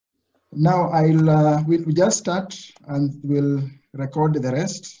Now we'll just start and we'll record the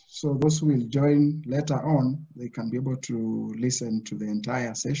rest. So those who will join later on, they can be able to listen to the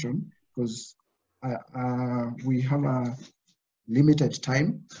entire session because we have a limited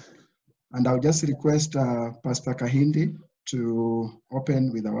time. And I'll just request Pastor Kahindi to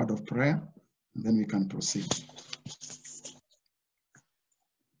open with a word of prayer, and then we can proceed.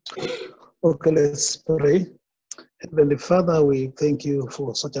 Okay, let's pray. Heavenly Father, we thank you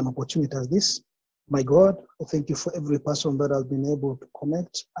for such an opportunity as this. My God, I thank you for every person that has been able to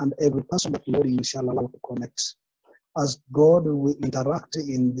connect and every person that Lord you shall allow to connect. As God will interact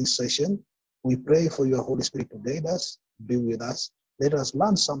in this session, we pray for your Holy Spirit to guide us, be with us. Let us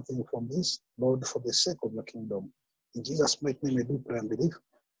learn something from this, Lord, for the sake of your kingdom. In Jesus' mighty name, we do pray and believe.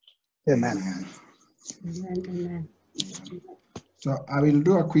 Amen. Amen. Amen. So I will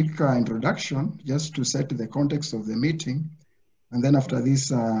do a quick introduction just to set the context of the meeting. And then after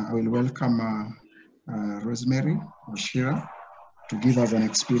this, I will welcome Rosemary Oshira to give us an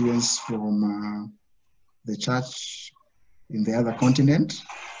experience from the church in the other continent.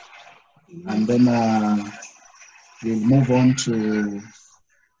 And then we'll move on to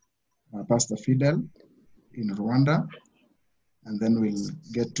Pastor Fidel in Rwanda. And then we'll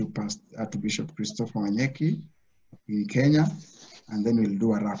get to Archbishop Christopher Wanyeki in Kenya. And then we'll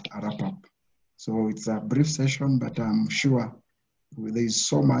do a wrap-up. So it's a brief session, but I'm sure there is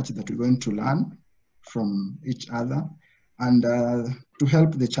so much that we're going to learn from each other and to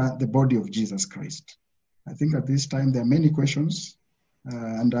help the body of Jesus Christ. I think at this time there are many questions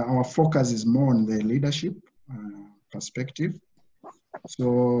and our focus is more on the leadership perspective. So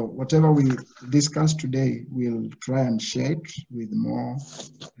whatever we discuss today, we'll try and share it with more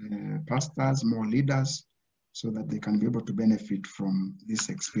pastors, more leaders, so that they can be able to benefit from this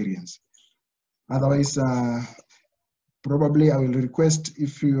experience. Otherwise, probably I will request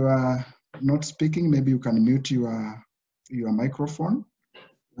if you are not speaking, maybe you can mute your microphone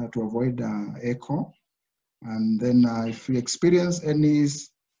to avoid echo. And then if you experience any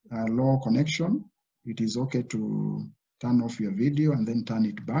low connection, it is okay to turn off your video and then turn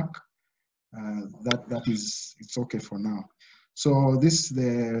it back. It's okay for now. So this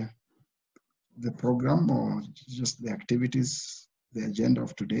is the program or just the activities, the agenda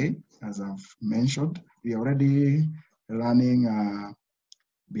of today. As I've mentioned, we are already running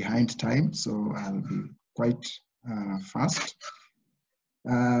behind time, so I'll be quite fast.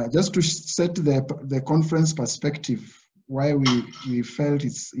 Just to set the conference perspective, why we felt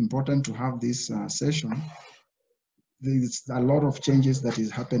it's important to have this session. There's a lot of changes that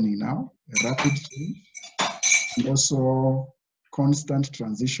is happening now, rapid change, and also constant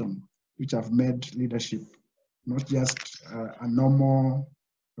transition, which have made leadership not just a normal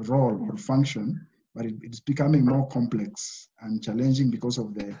role or function, but it's becoming more complex and challenging because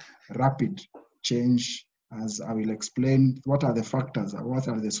of the rapid change. As I will explain, what are the factors, what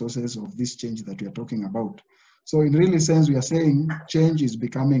are the sources of this change that we are talking about. So in really sense, we are saying change is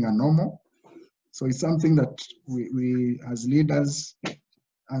becoming a normal. So it's something that we as leaders,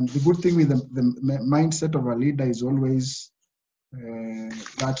 and the good thing with the mindset of a leader is always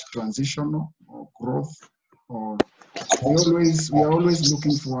that transitional or growth, or we are always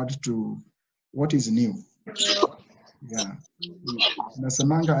looking forward to what is new. Yeah,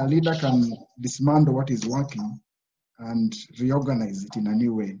 Nasemanga, a leader can dismantle what is working and reorganize it in a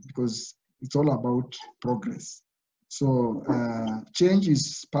new way because it's all about progress. So change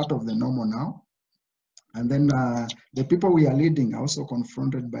is part of the normal now. And then the people we are leading are also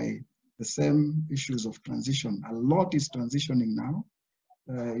confronted by the same issues of transition. A lot is transitioning now.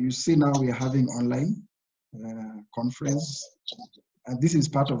 You see now we are having online conference, and this is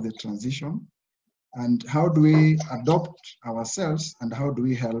part of the transition. And how do we adopt ourselves, and how do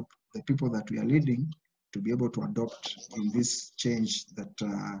we help the people that we are leading to be able to adopt in this change that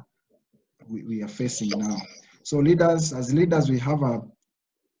we are facing now? So as leaders, we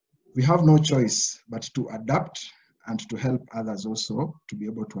have no choice but to adapt and to help others also to be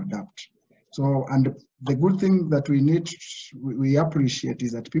able to adapt. So, and the good thing that we appreciate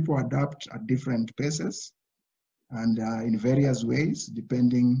is that people adapt at different paces and in various ways,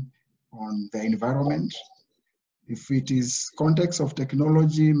 depending on the environment. If it is context of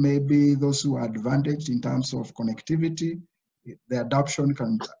technology, maybe those who are advantaged in terms of connectivity, the adoption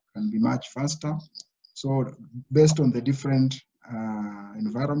can be much faster. So based on the different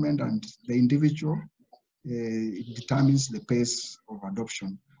environment and the individual, it determines the pace of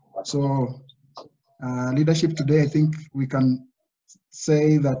adoption. So leadership today, I think we can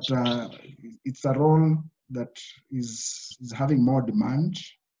say that it's a role that is having more demand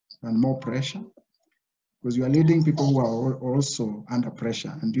and more pressure. because you are leading people who are also under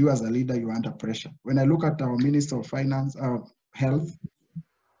pressure, and you as a leader, you are under pressure. When I look at our Minister of Finance, Health,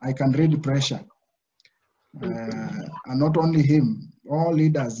 I can read pressure. And not only him, all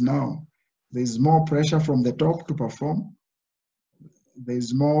leaders now, there's more pressure from the top to perform.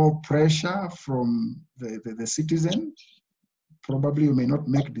 There's more pressure from the citizen. Probably you may not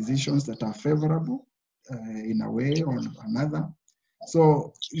make decisions that are favorable in a way or another.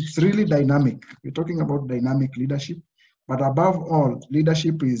 So it's really dynamic. We're talking about dynamic leadership, but above all,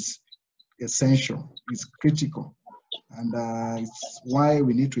 leadership is essential, it's critical. And it's why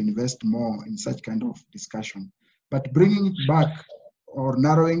we need to invest more in such kind of discussion. But bringing it back or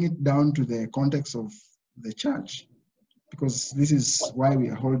narrowing it down to the context of the church, because this is why we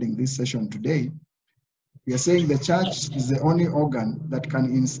are holding this session today, we are saying the church is the only organ that can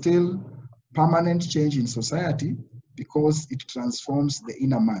instill permanent change in society because it transforms the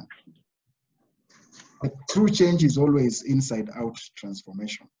inner man. The true change is always inside out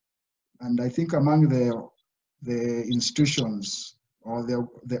transformation. And I think among the institutions or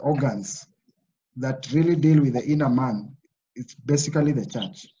the organs that really deal with the inner man, it's basically the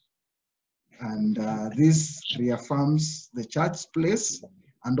church. And this reaffirms the church's place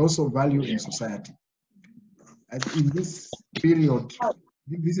and also value in society. And in this period,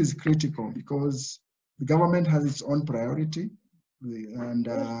 this is critical because the government has its own priority, and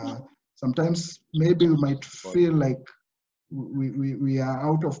sometimes maybe we might feel like we are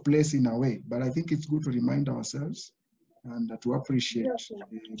out of place in a way, but I think it's good to remind ourselves and to appreciate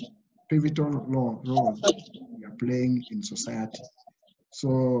the pivotal role we are playing in society.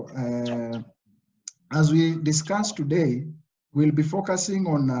 So as we discuss today, we'll be focusing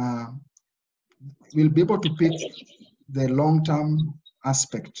on, we'll be able to pick the long-term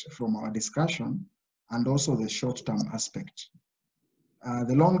aspect from our discussion and also the short-term aspect.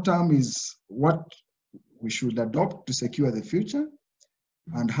 The long-term is what we should adopt to secure the future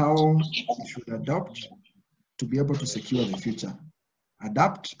and how we should adopt to be able to secure the future.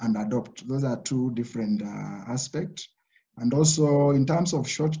 Adapt and adopt, those are two different aspects. And also in terms of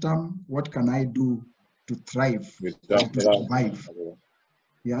short-term, what can I do to thrive, to survive?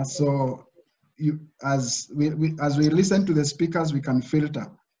 Yeah, so as we listen to the speakers, we can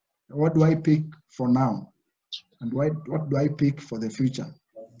filter. What do I pick for now? And what do I pick for the future?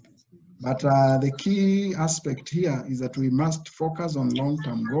 But the key aspect here is that we must focus on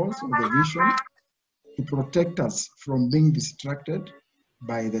long-term goals of the vision to protect us from being distracted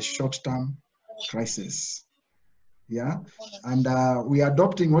by the short-term crisis. Yeah, and we are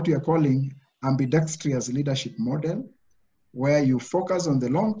adopting what we are calling ambidextrous leadership model, where you focus on the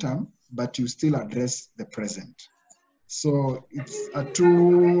long term, but you still address the present. So it's a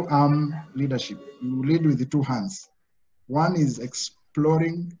two-arm leadership. You lead with the two hands. One is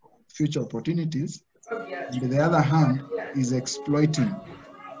exploring future opportunities, and the other hand is exploiting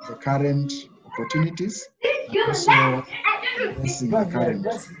the current opportunities and also addressing the current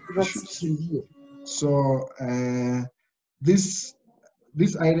issues. So this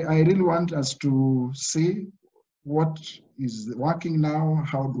I really want us to see what is working now,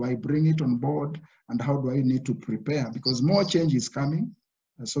 how do I bring it on board, and how do I need to prepare, because more change is coming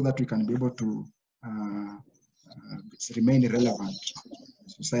so that we can be able to remain relevant in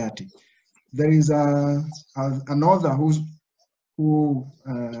society. There is an author who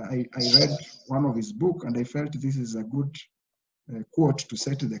I read one of his book, and I felt this is a good quote to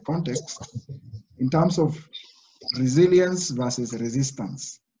set the context in terms of resilience versus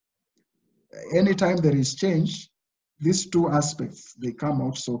resistance. Anytime there is change, these two aspects, they come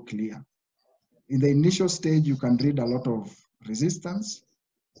out so clear. In the initial stage, you can read a lot of resistance,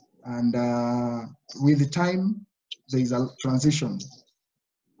 and with the time, there is a transition.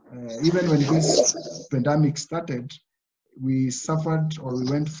 Even when this pandemic started, we suffered or we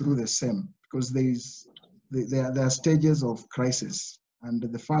went through the same, because there are stages of crisis, and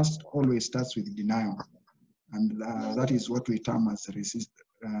the first always starts with denial, and that is what we term as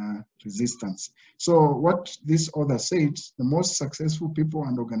resistance. So what this author said, the most successful people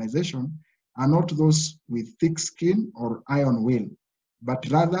and organizations are not those with thick skin or iron will, but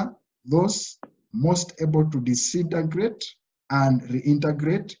rather those most able to disintegrate and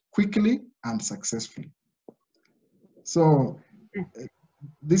reintegrate quickly and successfully. So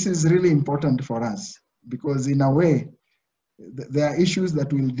this is really important for us, because in a way, there are issues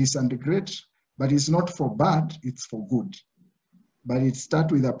that will disintegrate, but it's not for bad, it's for good. But it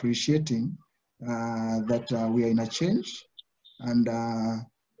starts with appreciating that we are in a change, and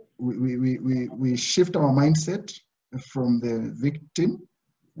we shift our mindset from the victim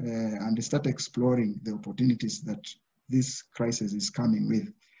and start exploring the opportunities that this crisis is coming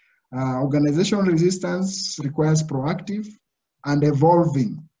with. Organizational resistance requires proactive and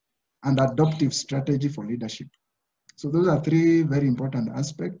evolving and adaptive strategy for leadership. So those are three very important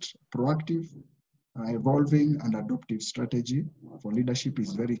aspects. Proactive, evolving, and adaptive strategy for leadership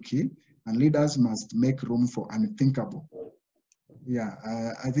is very key, and leaders must make room for unthinkable. Yeah,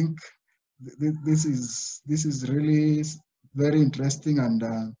 I think this is really very interesting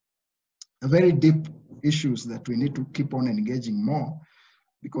and very deep issues that we need to keep on engaging more,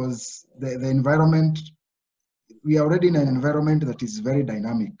 because the environment, we are already in an environment that is very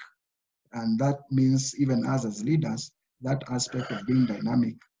dynamic, and that means even us as leaders, that aspect of being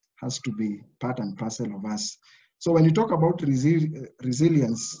dynamic has to be part and parcel of us. So when you talk about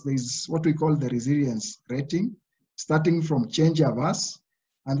resilience, there's what we call the resilience rating, starting from change averse,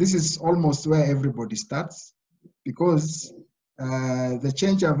 and this is almost where everybody starts, because the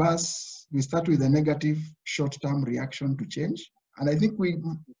change averse, we start with a negative short-term reaction to change, and I think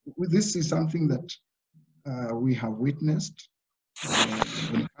this is something that we have witnessed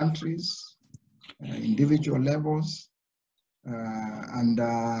in countries, individual levels, and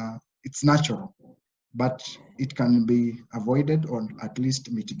it's natural, but it can be avoided or at least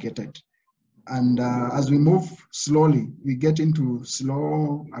mitigated. And as we move slowly, we get into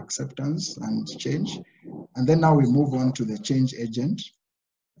slow acceptance and change. And then now we move on to the change agent.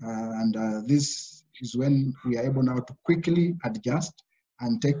 This is when we are able now to quickly adjust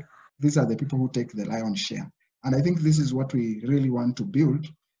and these are the people who take the lion's share. And I think this is what we really want to build,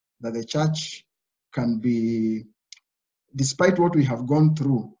 that the church can be, despite what we have gone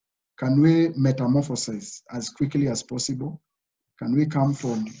through, can we metamorphosize as quickly as possible? Can we come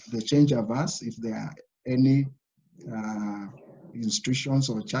from the change averse, if there are any institutions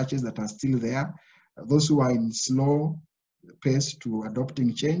or churches that are still there, those who are in slow pace to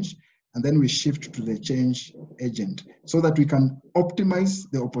adopting change, and then we shift to the change agent so that we can optimize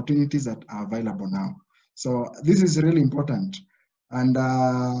the opportunities that are available now. So this is really important. And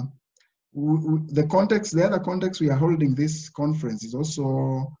the other context we are holding this conference is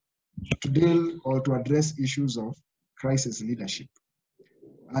also to deal or to address issues of crisis leadership.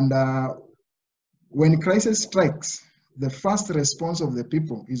 And when crisis strikes, the first response of the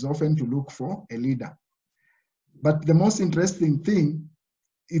people is often to look for a leader. But the most interesting thing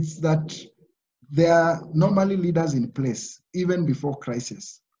is that there are normally leaders in place even before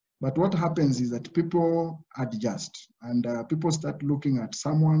crisis. But what happens is that people adjust, and people start looking at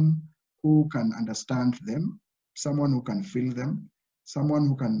someone who can understand them, someone who can feel them, someone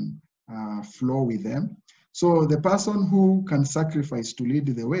who can flow with them. So the person who can sacrifice to lead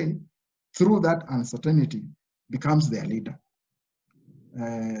the way through that uncertainty becomes their leader.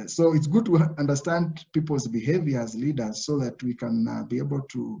 So it's good to understand people's behavior as leaders so that we can be able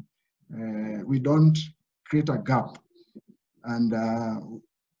to, we don't create a gap and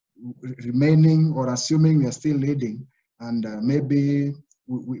remaining or assuming we are still leading, and maybe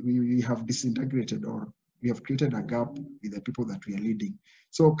we have disintegrated or we have created a gap with the people that we are leading.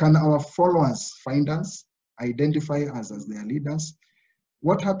 So can our followers find us, identify us as their leaders?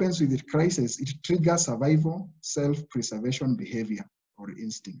 What happens with the crisis? It triggers survival, self-preservation behavior or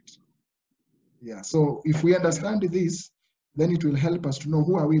instinct. Yeah, so if we understand this, then it will help us to know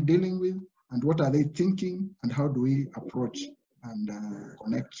who are we dealing with and what are they thinking and how do we approach and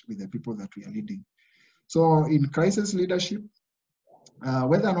connect with the people that we are leading. So in crisis leadership,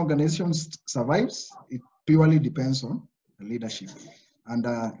 whether an organization survives, it purely depends on the leadership. And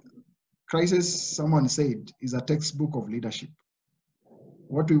crisis, someone said, is a textbook of leadership.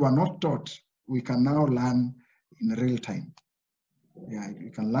 What we were not taught, we can now learn in real time. Yeah, we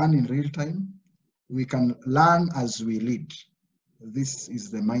can learn in real time. We can learn as we lead. This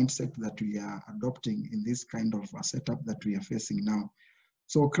is the mindset that we are adopting in this kind of a setup that we are facing now.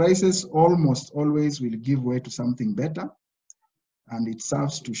 So crisis almost always will give way to something better, and it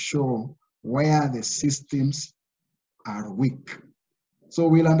serves to show where the systems are weak. So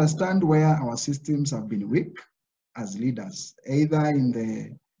we'll understand where our systems have been weak as leaders, either in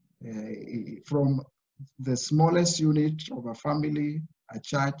the from the smallest unit of a family, a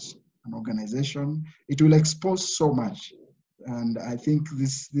church, an organization. It will expose so much, and I think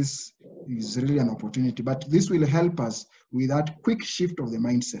this is really an opportunity. But this will help us with that quick shift of the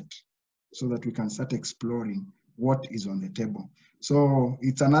mindset, so that we can start exploring what is on the table. So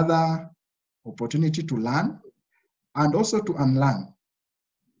it's another opportunity to learn and also to unlearn,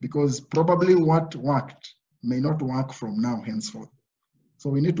 because probably what worked may not work from now henceforth. So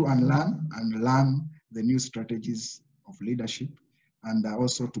we need to unlearn and learn the new strategies of leadership and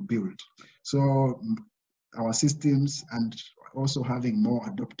also to build. So our systems and also having more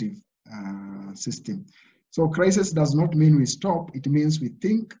adaptive system. So crisis does not mean we stop, it means we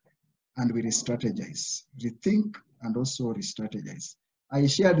think and we re-strategize, rethink, and also re-strategize. I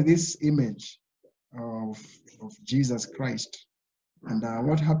shared this image of Jesus Christ. And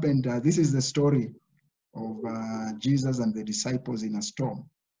what happened, this is the story of Jesus and the disciples in a storm.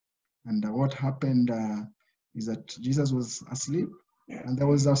 And what happened is that Jesus was asleep and there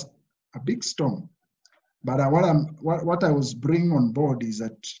was a big storm. But what I was bringing on board is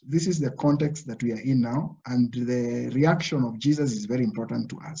that this is the context that we are in now, and the reaction of Jesus is very important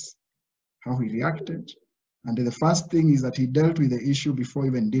to us, how he reacted. And the first thing is that he dealt with the issue before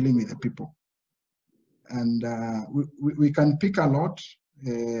even dealing with the people. And we can pick a lot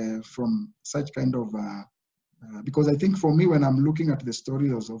from such kind of, because I think for me, when I'm looking at the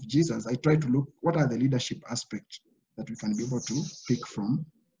stories of Jesus, I try to look, what are the leadership aspects that we can be able to pick from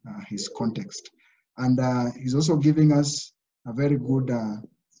his context. And he's also giving us a very good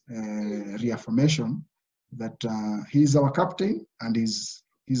reaffirmation that he's our captain and he's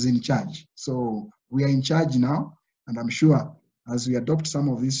in charge. So we are in charge now, and I'm sure as we adopt some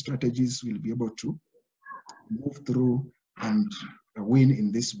of these strategies, we'll be able to move through and win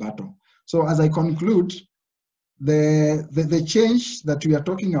in this battle. So as I conclude, the change that we are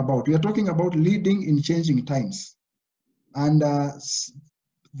talking about leading in changing times. And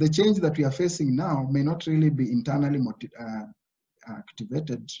the change that we are facing now may not really be internally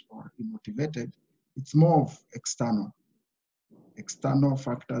activated or motivated. It's more of external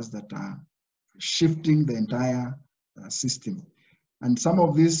factors that are shifting the entire system. And some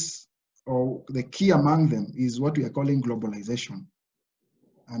of this, or the key among them, is what we are calling globalization.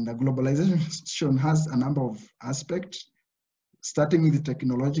 And the globalization has a number of aspects, starting with the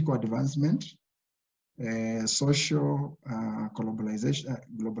technological advancement, social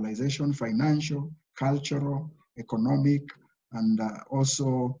globalization, financial, cultural, economic, and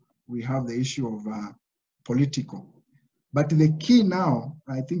also we have the issue of political. But the key now,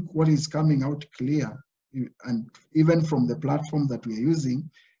 I think what is coming out clear, and even from the platform that we are using,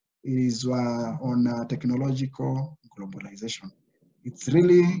 is on technological globalization. It's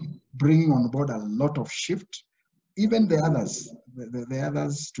really bringing on board a lot of shift, even the others, the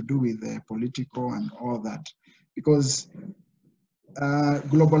others to do with the political and all that, because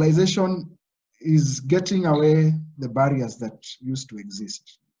globalization is getting away the barriers that used to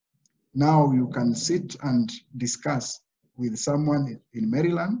exist. Now you can sit and discuss with someone in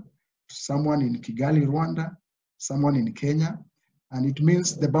Maryland, someone in Kigali, Rwanda, someone in Kenya, and it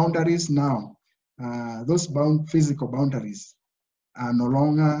means the boundaries now, those physical boundaries are no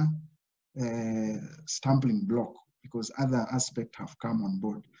longer stumbling block, because other aspects have come on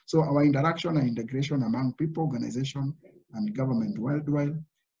board. So our interaction and integration among people, organization, and government worldwide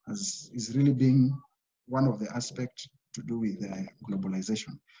is really being one of the aspects to do with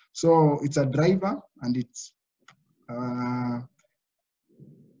globalization. So it's a driver, and it's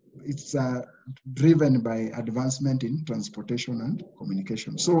driven by advancement in transportation and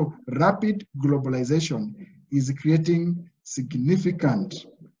communication. So rapid globalization is creating significant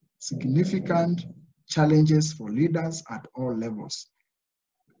challenges for leaders at all levels,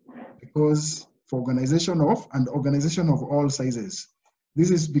 because for organization of all sizes. This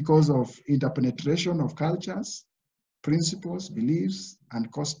is because of interpenetration of cultures, principles, beliefs,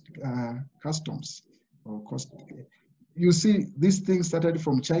 and customs. You see, this thing started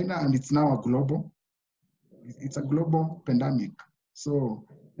from China, and it's now it's a global pandemic. So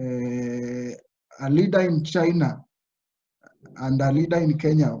a leader in China and a leader in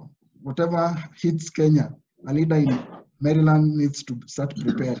Kenya, whatever hits Kenya, a leader in Maryland needs to start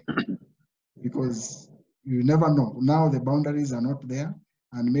preparing, because you never know. Now the boundaries are not there,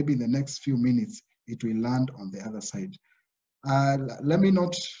 and maybe in the next few minutes, it will land on the other side. Let me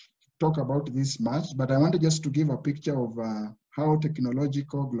not talk about this much, but I wanted just to give a picture of how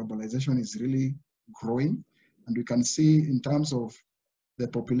technological globalization is really growing. And we can see in terms of the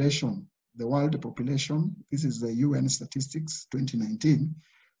population, the world population, this is the UN statistics 2019,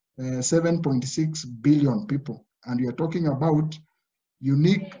 7.6 billion people. And we are talking about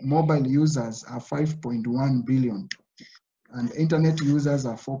unique mobile users are 5.1 billion, and internet users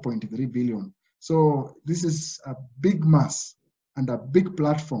are 4.3 billion. So this is a big mass and a big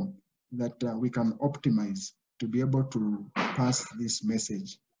platform that we can optimize to be able to pass this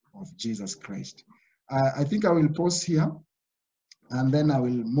message of Jesus Christ. I think I will pause here, and then I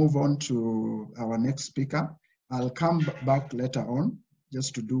will move on to our next speaker. I'll come back later on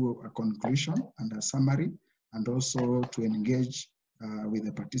just to do a conclusion and a summary, and also to engage with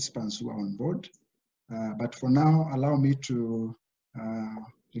the participants who are on board. But for now, allow me to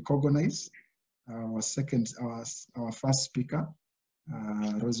recognize our first speaker,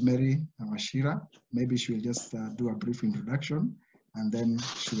 Rosemary Wachira. Maybe she will just do a brief introduction, and then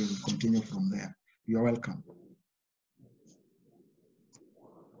she will continue from there. You're welcome.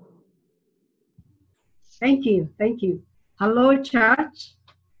 Thank you. Thank you. Hello, church.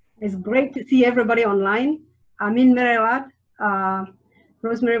 It's great to see everybody online. I'm in Maryland,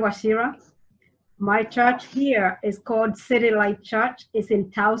 Rosemary Washira. My church here is called City Light Church. It's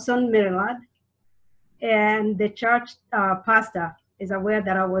in Towson, Maryland. And the church pastor is aware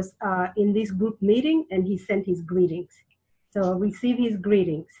that I was in this group meeting, and he sent his greetings. So receive his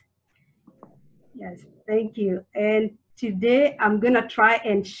greetings. Yes, thank you. And today I'm gonna try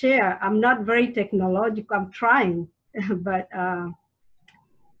and share. I'm not very technological, I'm trying, but I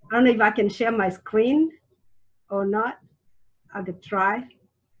don't know if I can share my screen or not. I could try.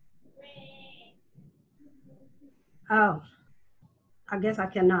 Oh, I guess I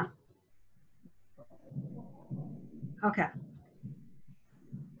cannot. Okay.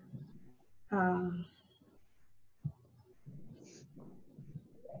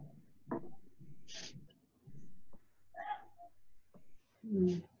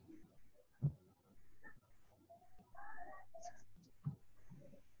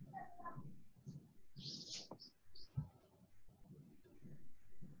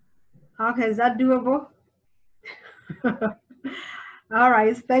 Okay, is that doable? All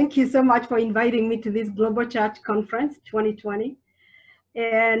right, thank you so much for inviting me to this Global Church Conference 2020.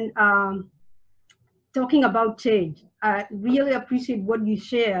 And talking about change, I really appreciate what you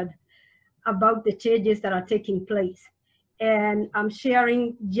shared about the changes that are taking place. And I'm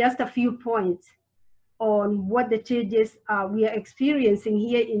sharing just a few points on what the changes we are experiencing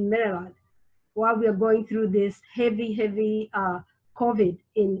here in Maryland while we are going through this heavy COVID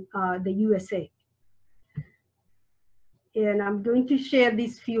in the USA. And I'm going to share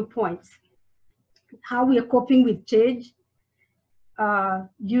these few points. How we are coping with change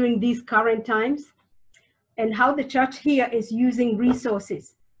during these current times, and how the church here is using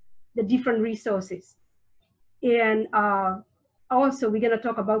resources, the different resources. And also we're gonna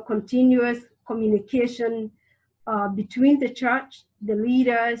talk about continuous communication between the church, the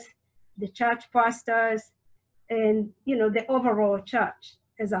leaders, the church pastors, and the overall church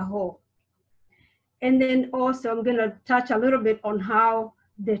as a whole. And then also I'm gonna touch a little bit on how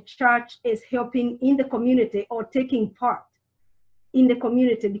the church is helping in the community or taking part in the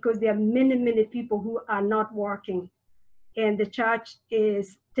community, because there are many people who are not working, and the church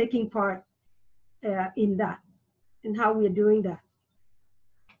is taking part in that, and how we're doing that.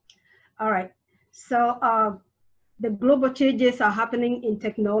 All right, so the global changes are happening in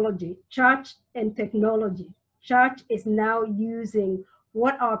technology, church and technology. Church is now using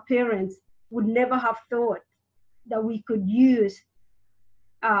what our parents would never have thought that we could use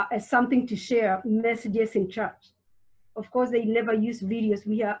as something to share messages in church. Of course, they never use videos.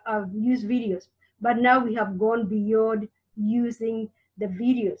 We have used videos, but now we have gone beyond using the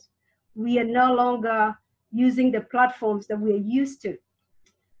videos. We are no longer using the platforms that we are used to.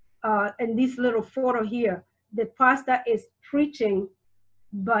 And this little photo here, the pastor is preaching,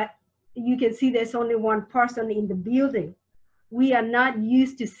 but you can see there's only one person in the building. We are not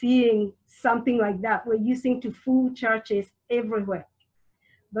used to seeing something like that. We're using to full churches everywhere.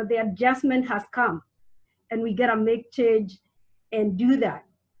 But the adjustment has come, and we gotta make change and do that.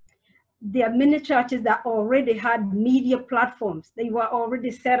 There are many churches that already had media platforms. They were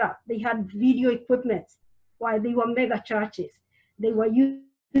already set up. They had video equipment while they were mega churches. They were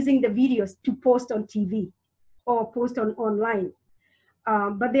using the videos to post on TV or post online.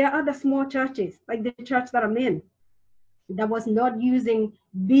 But there are other small churches, like the church that I'm in, that was not using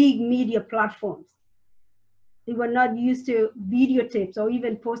big media platforms. They were not used to videotapes or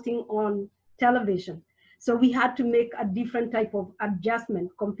even posting on television. So we had to make a different type of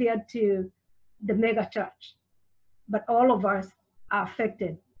adjustment compared to the mega church. But all of us are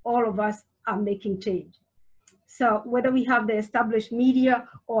affected. All of us are making change. So whether we have the established media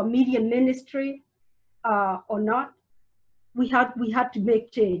or media ministry or not, we had to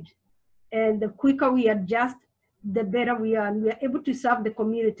make change. And the quicker we adjust, the better we are, and we are able to serve the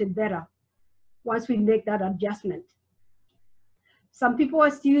community better once we make that adjustment. Some people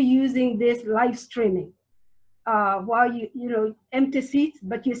are still using this live streaming while you empty seats,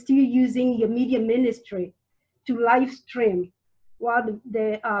 but you're still using your media ministry to live stream while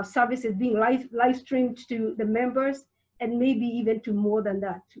the service is being live streamed to the members, and maybe even to more than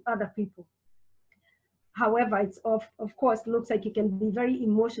that, to other people. However, it's of course looks like it can be very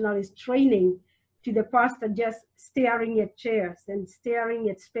emotionally straining to the pastor just staring at chairs and staring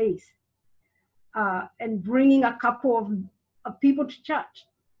at space, and bringing a couple of people to church,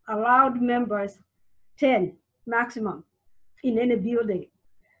 allowed members 10 maximum in any building.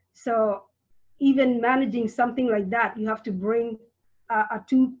 So even managing something like that, you have to bring a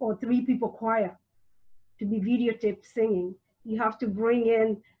 2 or 3 people choir to be videotaped singing. You have to bring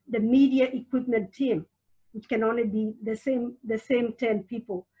in the media equipment team, which can only be the same 10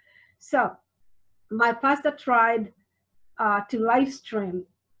 people. So my pastor tried to live stream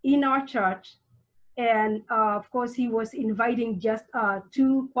in our church. And of course, he was inviting just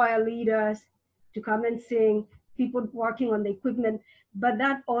 2 choir leaders to come and sing, people working on the equipment, but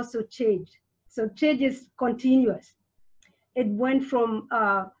that also changed. So change is continuous. It went from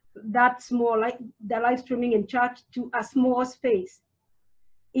that small, like the live streaming in church, to a small space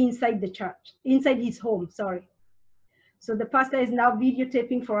inside the church, inside his home, sorry. So the pastor is now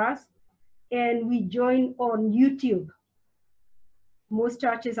videotaping for us, and we join on YouTube. Most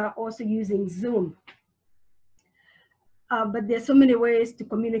churches are also using Zoom. But there's so many ways to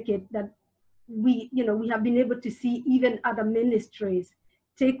communicate that we have been able to see even other ministries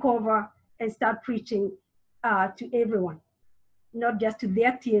take over and start preaching to everyone, not just to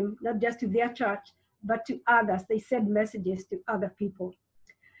their team, not just to their church, but to others. They send messages to other people.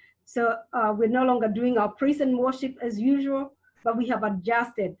 So we're no longer doing our praise and worship as usual, but we have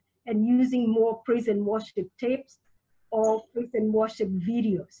adjusted and using more praise and worship tapes or praise and worship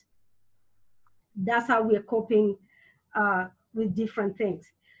videos. That's how we're coping with different things.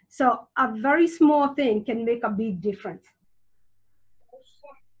 So a very small thing can make a big difference.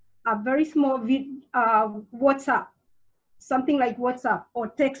 A very small WhatsApp, something like WhatsApp or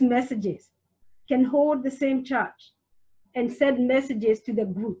text messages, can hold the same church and send messages to the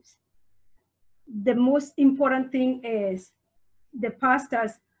groups. The most important thing is the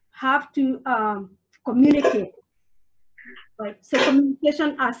pastors have to communicate, right? So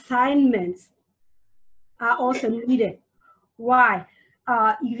communication assignments are also needed. Why?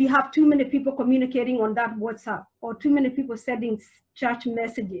 If you have too many people communicating on that WhatsApp, or too many people sending church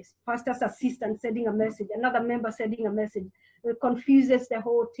messages, pastor's assistant sending a message, another member sending a message, it confuses the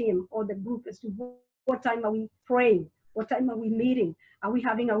whole team or the group as to what time are we praying, what time are we meeting, are we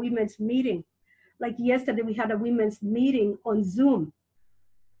having a women's meeting? Like yesterday, we had a women's meeting on Zoom,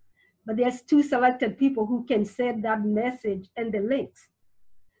 but there's 2 selected people who can send that message and the links,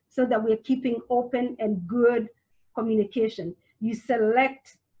 so that we're keeping open and good communication. You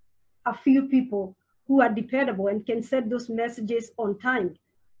select a few people who are dependable and can send those messages on time,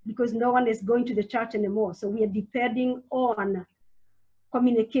 because no one is going to the church anymore. So we are depending on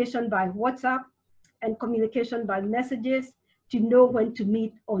communication by WhatsApp and communication by messages to know when to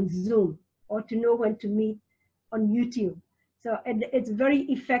meet on Zoom or to know when to meet on YouTube. So it's very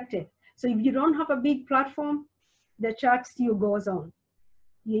effective. So if you don't have a big platform, the church still goes on.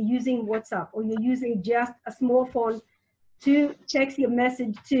 You're using WhatsApp, or you're using just a small phone to text your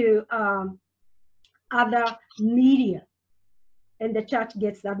message to other media, and the church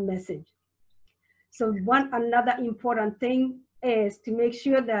gets that message. So another important thing is to make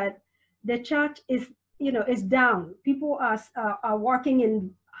sure that the church is down. People are working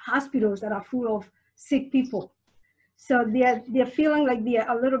in hospitals that are full of sick people. So they're feeling like they're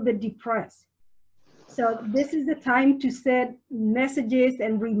a little bit depressed. So this is the time to send messages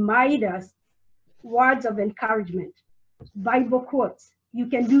and reminders, words of encouragement, Bible quotes. You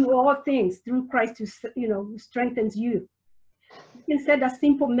can do all things through Christ who strengthens you. You can send a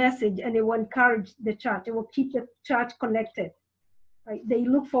simple message and it will encourage the church. It will keep the church connected. Right? They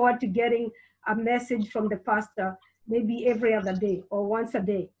look forward to getting a message from the pastor maybe every other day or once a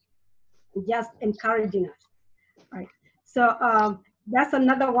day, just encouraging us. Right? So that's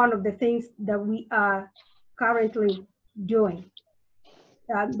another one of the things that we are currently doing.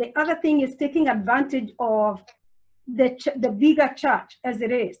 The other thing is taking advantage of the bigger church as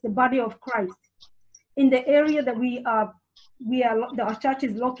it is, the body of Christ. In the area that our church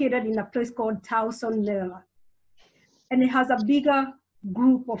is located in a place called Towson, Maryland. And it has a bigger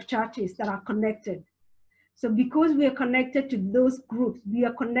group of churches that are connected. So because we are connected to those groups, we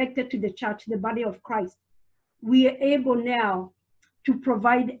are connected to the church, the body of Christ. We are able now to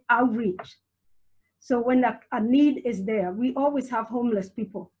provide outreach. So when a need is there, we always have homeless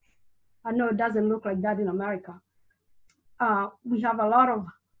people. I know it doesn't look like that in America. We have a lot of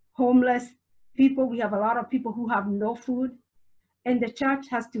homeless people. We have a lot of people who have no food, and the church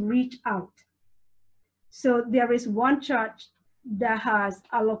has to reach out. So there is one church that has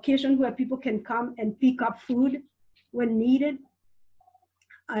a location where people can come and pick up food when needed.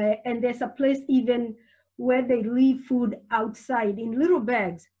 And there's a place even where they leave food outside in little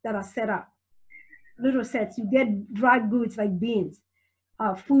bags that are set up, little sets. You get dry goods like beans,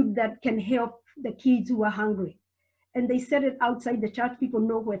 food that can help the kids who are hungry. And they set it outside the church. People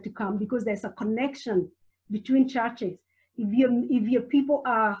know where to come because there's a connection between churches. If your people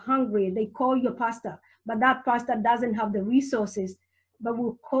are hungry, they call your pastor, but that pastor doesn't have the resources but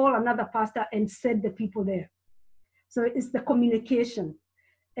we'll call another pastor and send the people there. So it's the communication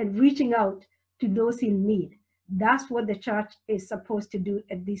and reaching out to those in need. That's what the church is supposed to do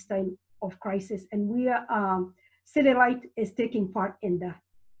at this time of crisis. And we are, City Light is taking part in that.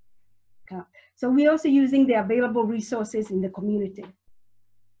 Okay. So we're also using the available resources in the community.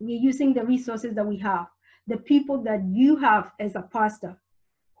 We're using the resources that we have, the people that you have as a pastor.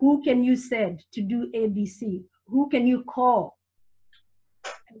 Who can you send to do ABC? Who can you call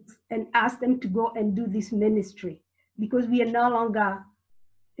and ask them to go and do this ministry? Because we are no longer,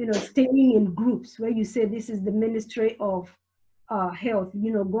 staying in groups where you say this is the ministry of health,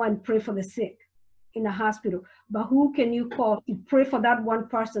 go and pray for the sick in a hospital. But who can you call to pray for that one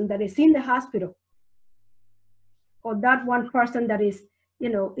person that is in the hospital, or that one person that is,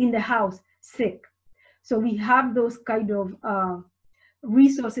 in the house sick? So we have those kind of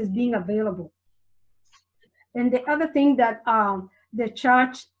resources being available. And the other thing that the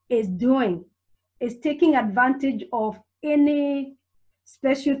church is doing is taking advantage of any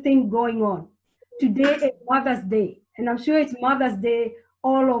special thing going on. Today is Mother's Day, and I'm sure it's Mother's Day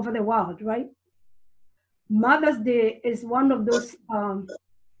all over the world, right? Mother's Day is one of those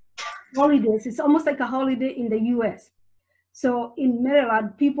holidays. It's almost like a holiday in the US. So in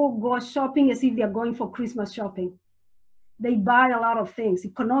Maryland, people go shopping as if they're going for Christmas shopping. They buy a lot of things.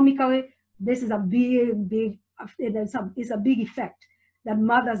 Economically, this is a big it's a big effect that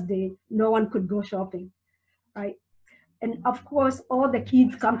Mother's Day, no one could go shopping, right? And of course, all the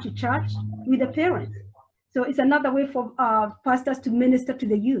kids come to church with the parents. So it's another way for pastors to minister to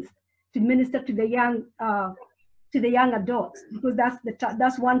the youth, to minister to the young adults, because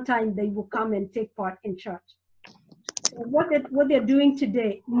that's one time they will come and take part in church. So what they're doing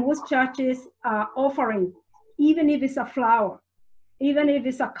today, most churches are offering, even if it's a flower, even if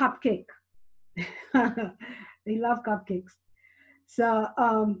it's a cupcake. They love cupcakes. So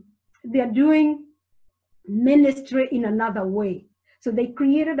they're doing ministry in another way. So they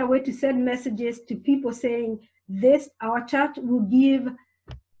created a way to send messages to people saying, our church will give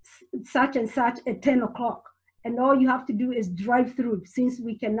such and such at 10 o'clock. And all you have to do is drive through, since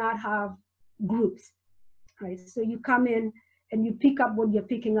we cannot have groups, right? So you come in and you pick up what you're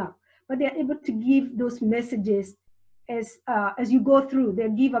picking up. But they're able to give those messages as you go through. They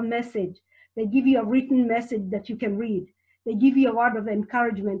give a message. They give you a written message that you can read. They give you a word of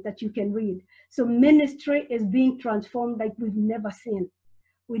encouragement that you can read. So ministry is being transformed like we've never seen.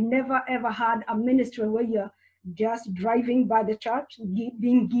 We never ever had a ministry where you're just driving by the church,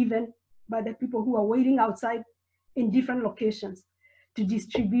 being given by the people who are waiting outside in different locations to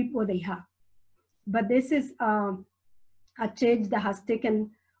distribute what they have. But this is a change that has taken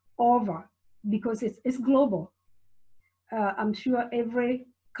over because it's global. I'm sure every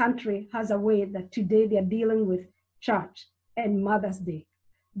country has a way that today they're dealing with church and Mother's Day.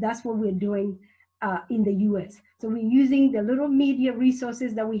 That's what we're doing in the US. So we're using the little media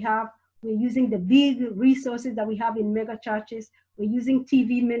resources that we have. We're using the big resources that we have in mega churches. We're using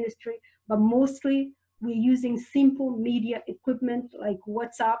TV ministry, but mostly we're using simple media equipment like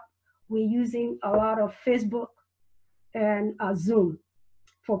WhatsApp. We're using a lot of Facebook and Zoom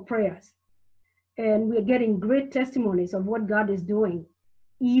for prayers. And we're getting great testimonies of what God is doing,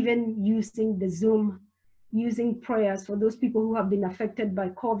 even using the Zoom, using prayers for those people who have been affected by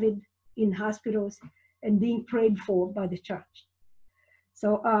COVID in hospitals and being prayed for by the church.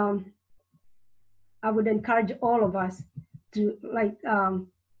 So I would encourage all of us to, like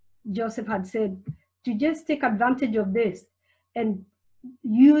Joseph had said, to just take advantage of this and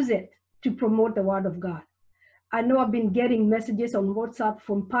use it to promote the word of God. I know I've been getting messages on WhatsApp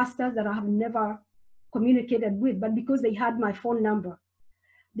from pastors that I have never communicated with, but because they had my phone number,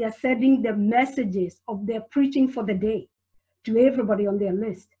 they're sending the messages of their preaching for the day to everybody on their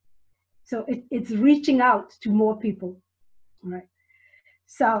list. So it's reaching out to more people, all right?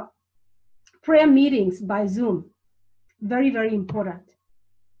 So prayer meetings by Zoom, very, very important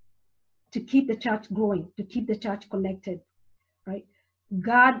to keep the church growing, to keep the church connected, right?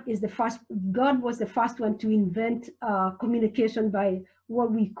 God was the first one to invent communication by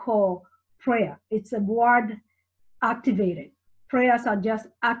what we call prayer. It's a word activated. Prayers are just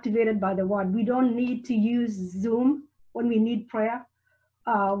activated by the word. We don't need to use Zoom when we need prayer.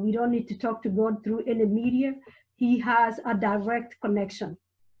 We don't need to talk to God through any media. He has a direct connection.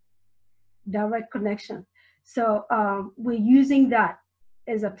 So we're using that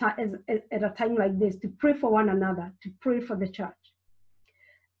at a time like this to pray for one another, to pray for the church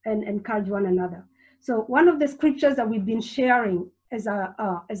and encourage one another. So one of the scriptures that we've been sharing as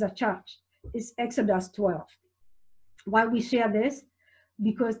a church is Exodus 12. Why we share this?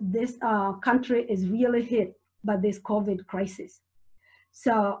 Because this country is really hit by this COVID crisis.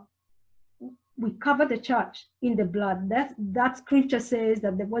 So we cover the church in the blood. That scripture says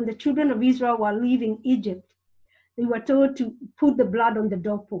that when the children of Israel were leaving Egypt, they were told to put the blood on the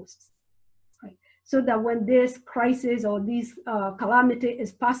doorposts, right? So that when this crisis or this calamity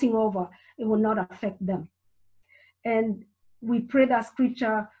is passing over, it will not affect them. And we pray that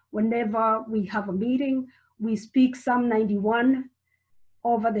scripture whenever we have a meeting. We speak Psalm 91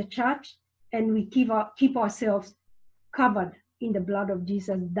 over the church, and we keep ourselves covered in the blood of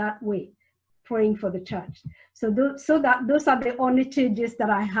Jesus that way, praying for the church. So those are the only changes that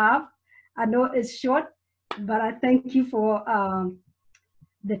I have. I know it's short, but I thank you for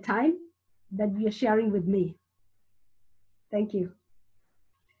the time that you're sharing with me. Thank you.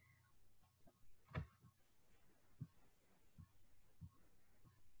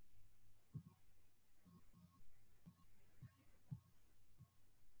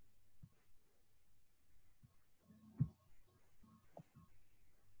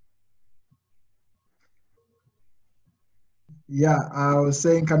 Yeah, I was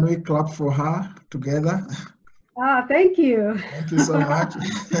saying, can we clap for her together? Thank you. Thank you so much.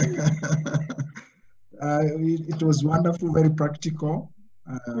 It was wonderful, very practical.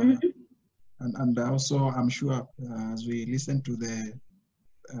 And also, I'm sure as we listen to the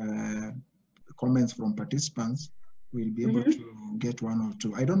comments from participants, we'll be able to get one or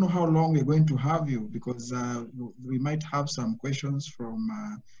two. I don't know how long we're going to have you, because we might have some questions from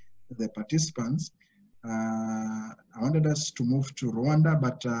the participants. I wanted us to move to Rwanda,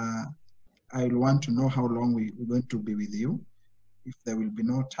 but I want to know how long we're going to be with you. If there will be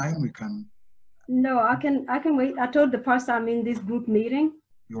no time, we can. No, I can wait. I told the person I'm in this group meeting.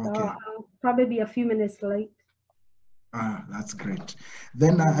 You're So okay. I'll probably be a few minutes late. That's great.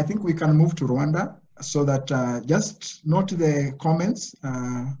 Then I think we can move to Rwanda, so that just note the comments,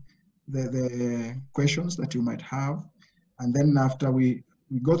 the questions that you might have. And then after we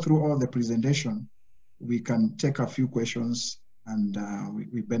go through all the presentation, we can take a few questions, and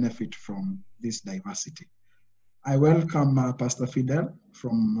we benefit from this diversity. I welcome Pastor Fidel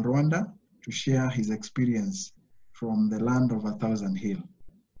from Rwanda to share his experience from the land of 1,000 hills.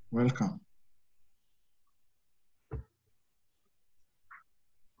 Welcome.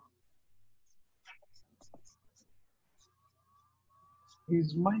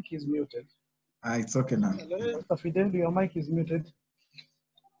 His mic is muted. It's okay now. Hello, Pastor Fidel, your mic is muted.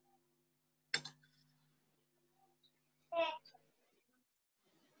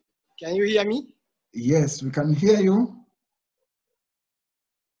 Can you hear me? Yes, we can hear you.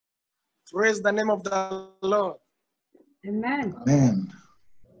 Praise the name of the Lord. Amen. Amen.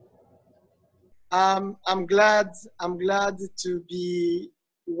 I'm glad to be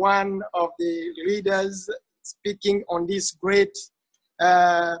one of the leaders speaking on this great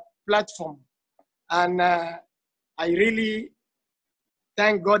platform. And I really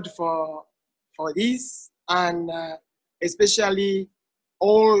thank God for this, and especially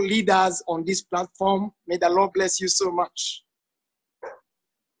all leaders on this platform. May the Lord bless you so much.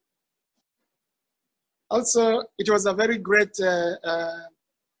 Also, it was a very great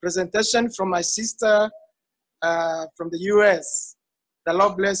presentation from my sister from the US. The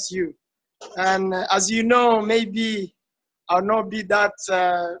Lord bless you. And as you know, maybe I'll not be that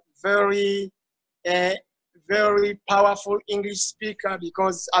very powerful English speaker,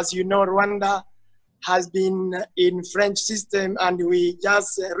 because as you know, Rwanda has been in French system, and we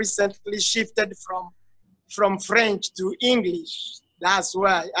just recently shifted from French to English. That's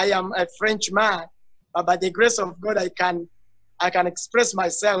why I am a French man, but by the grace of God, I can express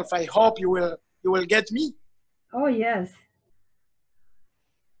myself. I hope you will get me. Oh yes.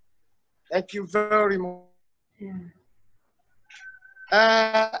 Thank you very much. Yeah.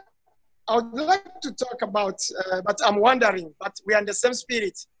 I would like to talk about, but I'm wondering, but we are in the same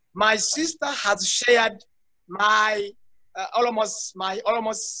spirit. My sister has shared my almost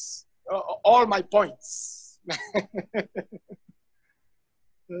all my points.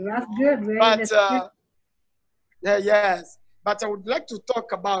 That's good. But yes, but I would like to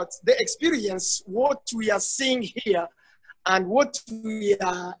talk about the experience, what we are seeing here, and what we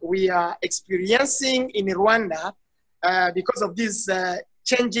are experiencing in Rwanda because of these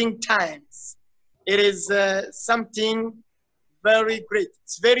changing times. It is something very great.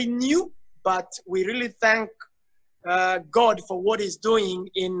 It's very new, but we really thank God for what He's doing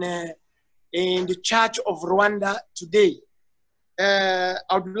in the Church of Rwanda today. I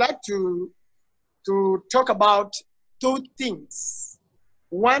would like to talk about two things.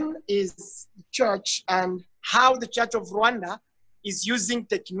 One is church and how the Church of Rwanda is using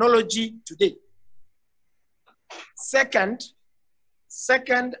technology today. Second,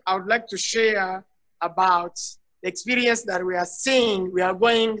 I would like to share about the experience that we are seeing, we are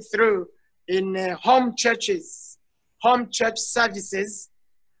going through in home churches, home church services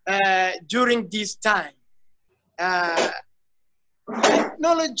during this time.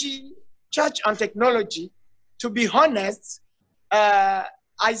 Technology, church and technology, to be honest,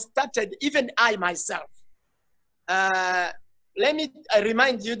 I started, even I myself. Let me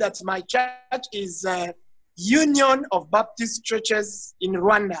remind you that my church is Union of Baptist Churches in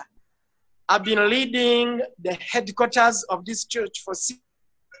Rwanda. I've been leading the headquarters of this church for 6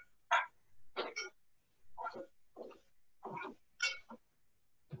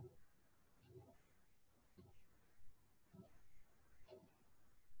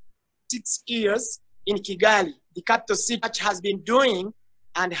 years in Kigali, the capital city. Church has been doing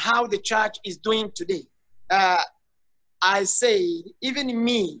and how the church is doing today. I say, even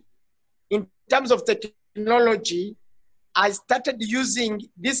me, in terms of technology, I started using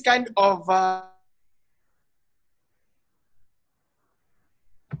this kind of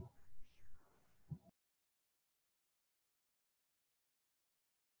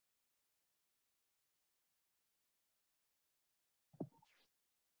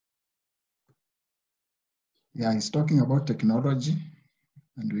Yeah, he's talking about technology,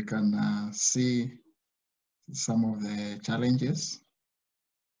 and we can see some of the challenges.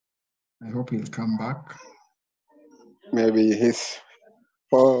 I hope he'll come back. Maybe yes,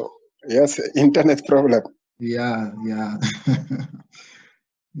 internet problem. Yeah.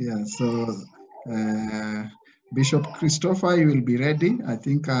 Yeah, so Bishop Christopher, you will be ready. I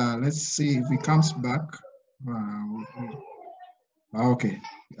think, let's see if he comes back. Okay,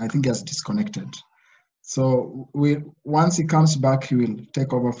 I think he has disconnected. So once he comes back, he will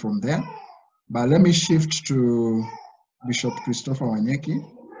take over from there. But let me shift to Bishop Christopher Wanyeki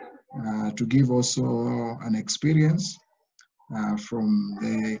to give also an experience from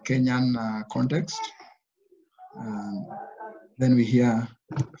the Kenyan context. Then we hear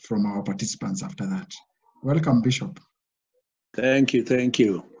from our participants after that. Welcome, Bishop. Thank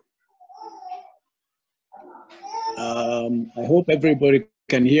you. I hope everybody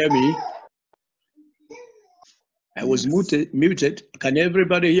can hear me. I was muted. Can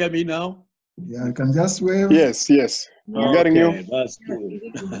everybody hear me now? Yeah, you can just wave. Yes. We're getting you. That's good.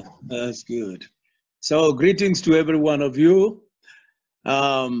 That's good. So greetings to every one of you.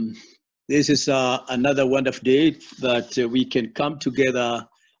 This is another wonderful day that we can come together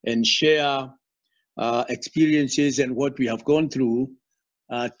and share experiences and what we have gone through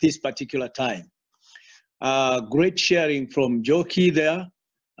at this particular time. Great sharing from Joki there.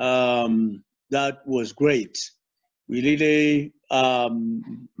 That was great. We really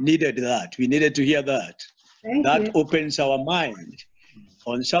needed that. We needed to hear that. Thank you. Opens our mind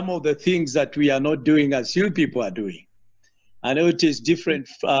on some of the things that we are not doing as you people are doing. I know it is different.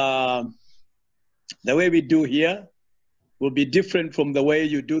 The way we do here will be different from the way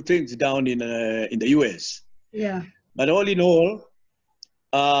you do things down in the US. Yeah. But all in all,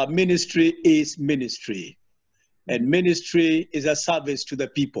 ministry is ministry. And ministry is a service to the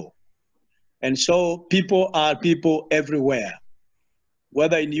people. And so people are people everywhere,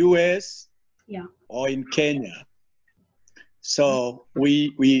 whether in US or in Kenya. So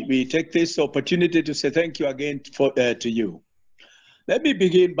we take this opportunity to say thank you again to you. Let me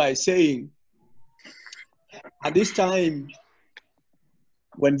begin by saying, at this time,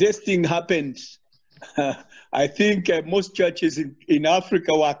 when this thing happened, I think most churches in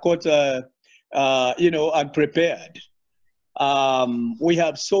Africa were caught, unprepared. We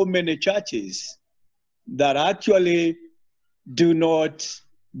have so many churches that actually do not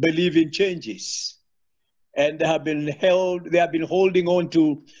believe in changes, and they have been holding on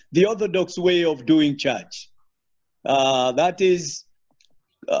to the orthodox way of doing church. That is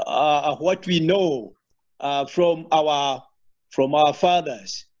what we know from our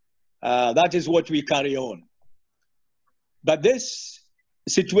fathers. That is what we carry on. But this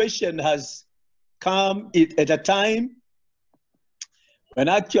situation has come at a time when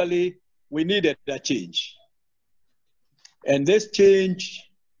actually we needed a change. And this change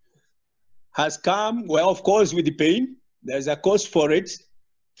has come, well, of course, with the pain. There's a cost for it.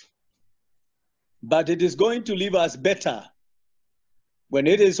 But it is going to leave us better. When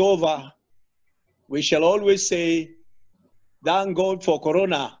it is over, we shall always say, thank God for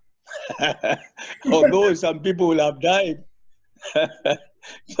Corona. Although some people will have died.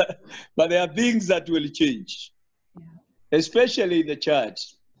 but there are things that will change, especially in the church.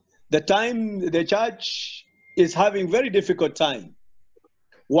 The church is having very difficult time.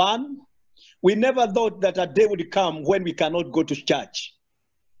 One, we never thought that a day would come when we cannot go to church.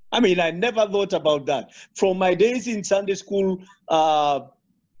 I mean, I never thought about that. From my days in Sunday school,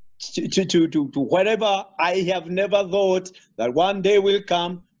 to wherever. I have never thought that one day will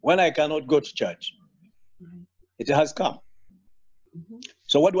come when I cannot go to church. It has come.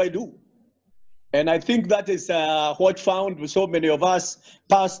 So what do? And I think that is what found so many of us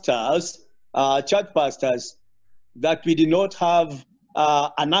pastors, church pastors, that we did not have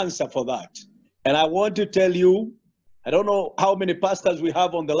an answer for that. And I want to tell you, I don't know how many pastors we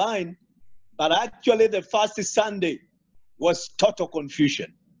have on the line, but actually the first Sunday was total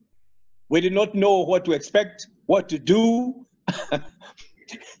confusion. We did not know what to expect, what to do.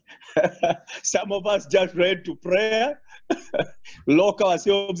 Some of us just ran to prayer, lock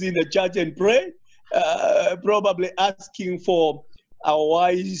ourselves in the church and pray, probably asking for a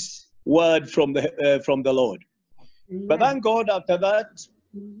wise word from the Lord. But thank God, after that,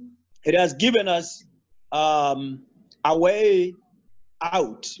 it has given us a way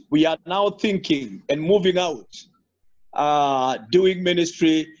out. We are now thinking and moving out, doing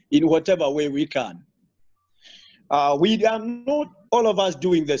ministry in whatever way we can. We are not all of us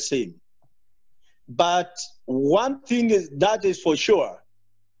doing the same. But one thing that is for sure,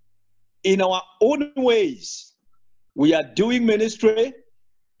 in our own ways, we are doing ministry,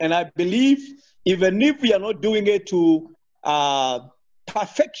 and I believe even if we are not doing it to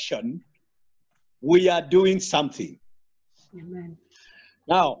perfection, we are doing something. Amen.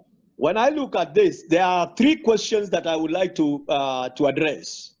 Now, when I look at this, there are three questions that I would like to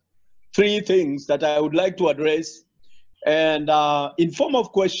address. Three things that I would like to address, and in form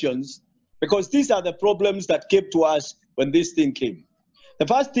of questions, because these are the problems that came to us when this thing came. The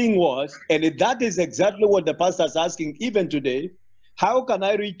first thing was, and that is exactly what the pastor is asking even today, how can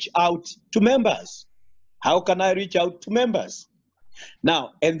I reach out to members? How can I reach out to members?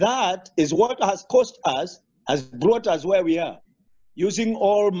 Now, and that is what has caused us, has brought us where we are, using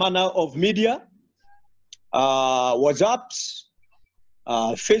all manner of media, WhatsApps,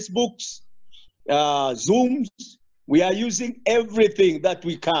 Facebooks, Zooms. We are using everything that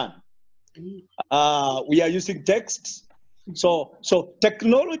we can. We are using texts. So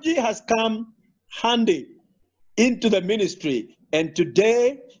technology has come handy into the ministry, and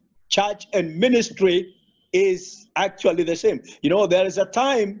today church and ministry is actually the same. You know, there is a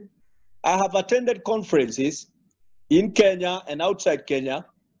time I have attended conferences in Kenya and outside Kenya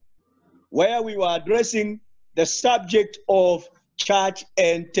where we were addressing the subject of church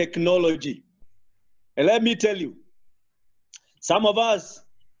and technology. And let me tell you, some of us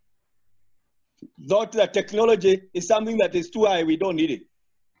thought that technology is something that is too high, we don't need it.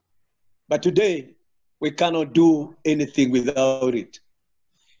 But today, we cannot do anything without it.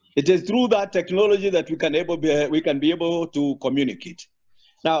 It is through that technology that we can be able to communicate.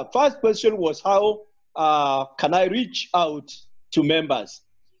 Now, first question was, how can I reach out to members?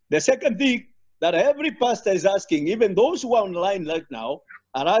 The second thing that every pastor is asking, even those who are online right now,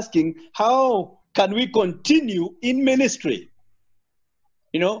 are asking, how can we continue in ministry?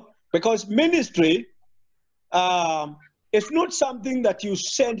 You know, because ministry is not something that you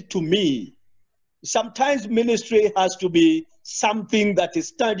send to me. Sometimes ministry has to be something that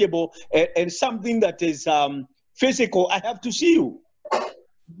is tangible and something that is physical. I have to see you.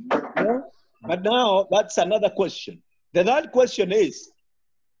 Yeah? But now that's another question. The third question is,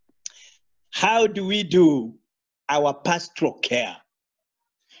 how do we do our pastoral care?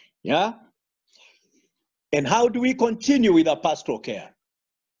 Yeah? And how do we continue with our pastoral care?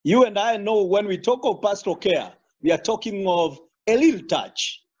 You and I know when we talk of pastoral care, we are talking of a little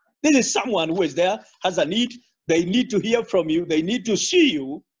touch. This is someone who is there, has a need. They need to hear from you. They need to see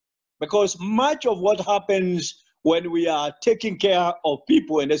you, because much of what happens when we are taking care of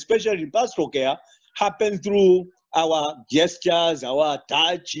people, and especially in pastoral care, happens through our gestures, our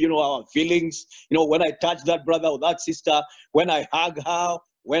touch, you know, our feelings. You know, when I touch that brother or that sister, when I hug her,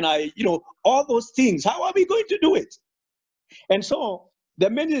 when I, you know, all those things. How are we going to do it? And so the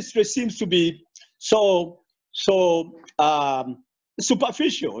ministry seems to be so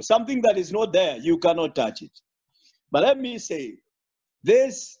superficial, something that is not there, you cannot touch it. But let me say,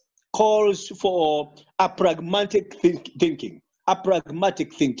 this calls for a pragmatic thinking, a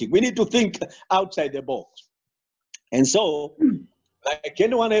pragmatic thinking. We need to think outside the box. And so, like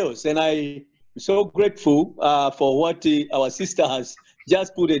anyone else, and I'm so grateful for what our sister has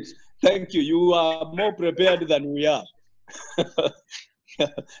just put it. Thank you. You are more prepared than we are.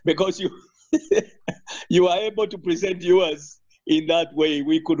 Because you are able to present yours in that way.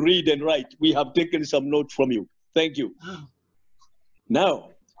 We could read and write. We have taken some notes from you. Thank you.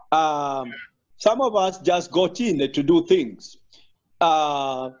 Now, some of us just got in to do things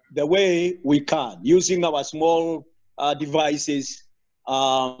the way we can, using our small devices,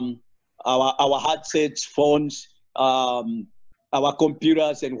 our headsets, phones, our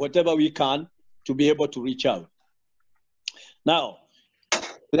computers and whatever we can to be able to reach out. Now,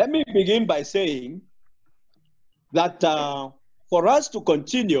 let me begin by saying that for us to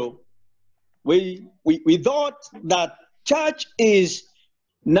continue, we thought that church is,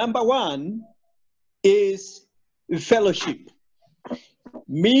 number one, is fellowship.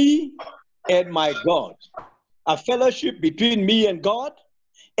 Me and my God. A fellowship between me and God,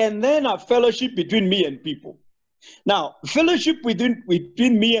 and then a fellowship between me and people. Now, fellowship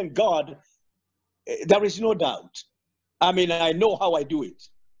between me and God, there is no doubt. I mean, I know how I do it.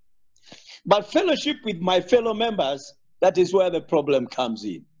 But fellowship with my fellow members, that is where the problem comes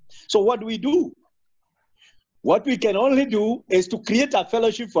in. So what do we do? What we can only do is to create a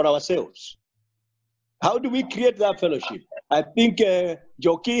fellowship for ourselves. How do we create that fellowship? I think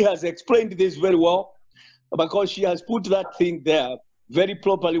Joki has explained this very well, because she has put that thing there very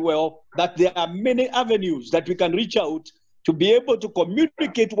properly well, that there are many avenues that we can reach out to be able to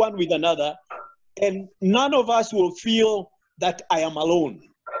communicate one with another, and none of us will feel that I am alone.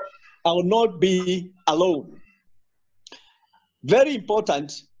 I will not be alone. Very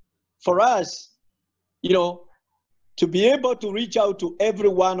important for us, you know, to be able to reach out to every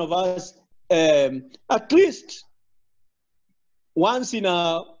one of us, at least once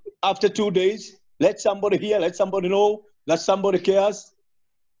after 2 days. Let somebody hear, let somebody know that somebody cares.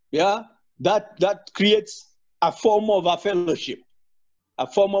 Yeah, that creates a form of a fellowship,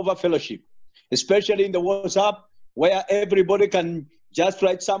 especially in the WhatsApp, where everybody can just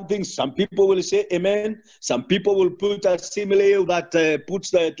write something. Some people will say amen. Some people will put a simile that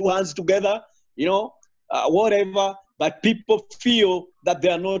puts the two hands together, you know, whatever. But people feel that they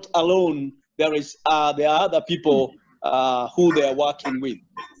are not alone. There are other people who they are working with.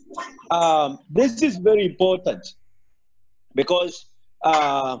 This is very important because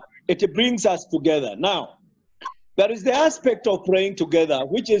it brings us together. Now, there is the aspect of praying together,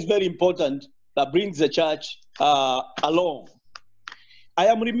 which is very important, that brings the church along. I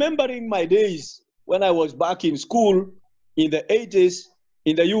am remembering my days when I was back in school in the 80s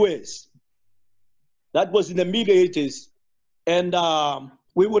in the US. That was in the mid-80s. And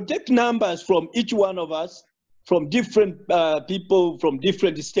we would take numbers from each one of us, from different people from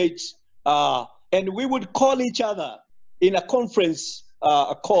different states, and we would call each other in a conference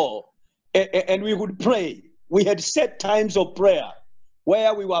call, and we would pray. We had set times of prayer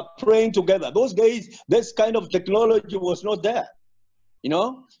where we were praying together. Those days, this kind of technology was not there, you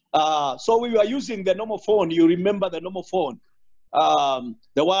know? So we were using the normal phone. You remember the normal phone,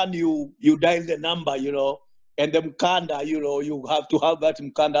 the one you dial the number, you know, and the mkanda, you know, you have to have that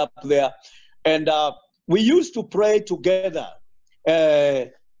mkanda up there. And we used to pray together,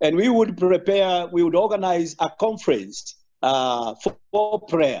 and we would organize a conference for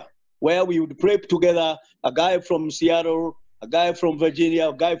prayer, where we would pray together, a guy from Seattle, a guy from Virginia,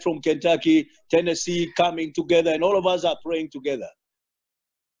 a guy from Kentucky, Tennessee, coming together, and all of us are praying together.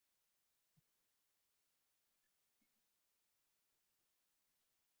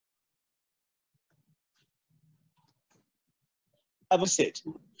 I've said.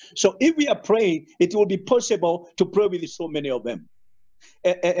 So if we are praying, it will be possible to pray with so many of them.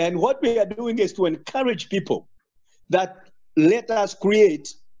 And what we are doing is to encourage people that let us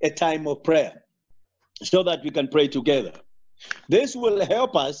create a time of prayer so that we can pray together. This will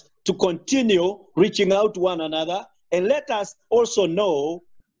help us to continue reaching out to one another, and let us also know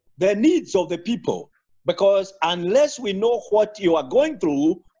the needs of the people, because unless we know what you are going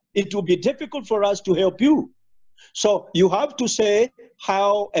through, it will be difficult for us to help you. So you have to say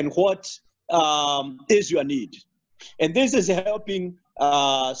how and what is your need. And this is helping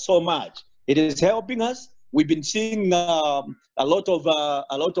so much. It is helping us. We've been seeing a lot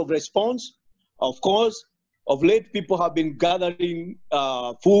of response. Of course, of late, people have been gathering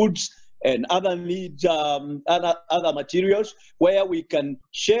foods and other needs, other materials, where we can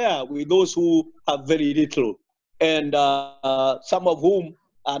share with those who have very little, and some of whom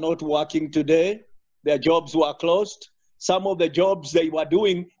are not working today. Their jobs were closed. Some of the jobs they were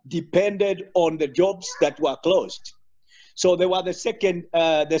doing depended on the jobs that were closed. So they were the second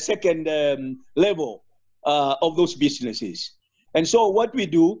level of those businesses. And so what we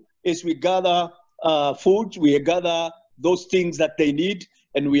do is we gather food, we gather those things that they need,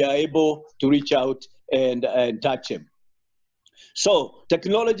 and we are able to reach out and touch them. So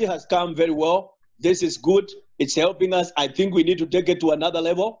technology has come very well. This is good. It's helping us. I think we need to take it to another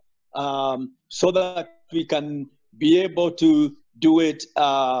level so that we can be able to do it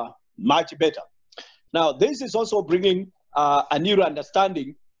much better. Now, this is also bringing a new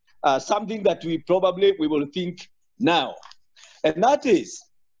understanding, something that we will think now. And that is,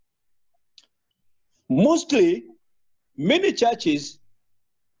 mostly many churches,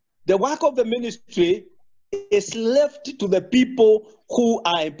 the work of the ministry is left to the people who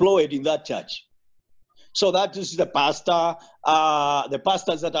are employed in that church. So that is the pastor, the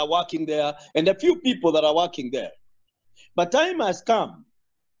pastors that are working there, and a few people that are working there. But time has come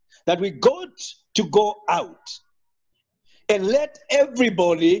that we got to go out and let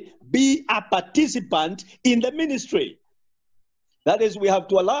everybody be a participant in the ministry. That is, we have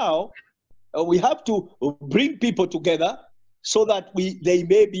to allow, we have to bring people together so that they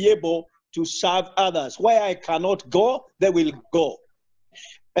may be able to serve others. Where I cannot go, they will go.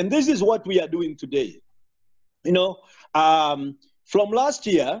 And this is what we are doing today. You know, from last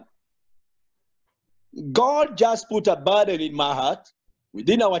year, God just put a burden in my heart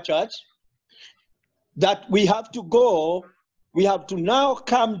within our church that we have to go, we have to now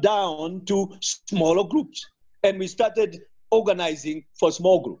come down to smaller groups. And we started organizing for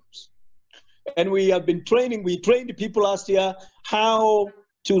small groups. And we have been training, we trained people last year how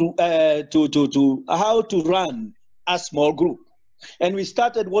to run a small group. And we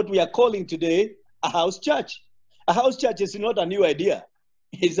started what we are calling today a house church. A house church is not a new idea.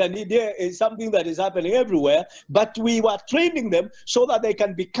 It's an idea, it's something that is happening everywhere, but we were training them so that they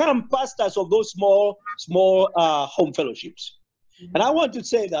can become pastors of those small home fellowships. And I want to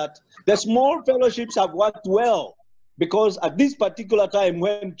say that the small fellowships have worked well, because at this particular time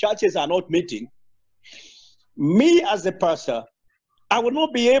when churches are not meeting, me as a pastor, I will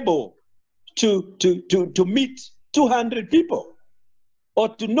not be able to meet 200 people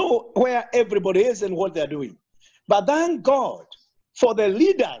or to know where everybody is and what they're doing. But thank God for the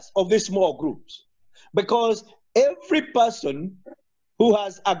leaders of these small groups, because every person who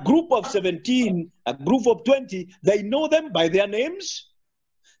has a group of 17, a group of 20, they know them by their names,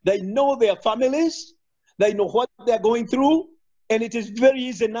 they know their families, they know what they're going through, and it is very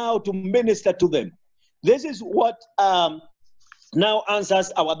easy now to minister to them. This is what now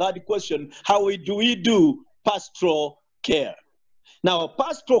answers our third question: how do we do pastoral care? Now,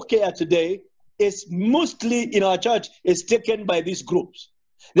 pastoral care today is mostly in our church is taken by these groups.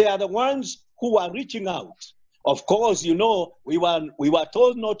 They are the ones who are reaching out. Of course, you know, we were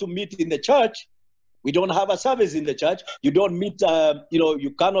told not to meet in the church. We don't have a service in the church. You don't meet, you know,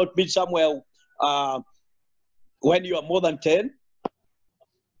 you cannot meet somewhere when you are more than 10.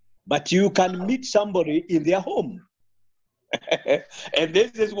 But you can meet somebody in their home. And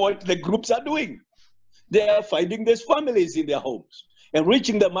this is what the groups are doing. They are finding these families in their homes and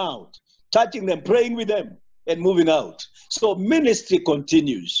reaching them out, touching them, praying with them, and moving out. So ministry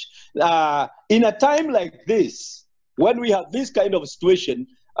continues. In a time like this, when we have this kind of situation,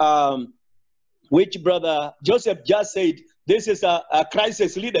 which Brother Joseph just said, this is a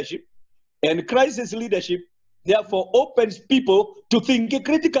crisis leadership, and crisis leadership therefore opens people to think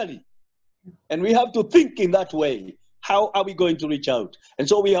critically. And we have to think in that way. How are we going to reach out? And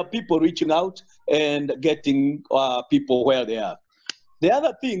so we have people reaching out and getting people where they are. The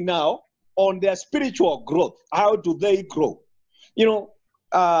other thing now, on their spiritual growth, how do they grow? You know,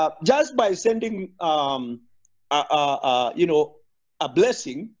 just by sending, you know, a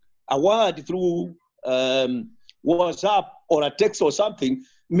blessing, a word through WhatsApp or a text or something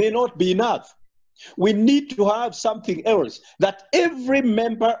may not be enough. We need to have something else that every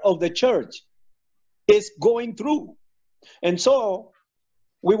member of the church is going through. And so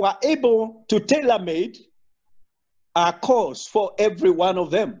we were able to tailor-made a course for every one of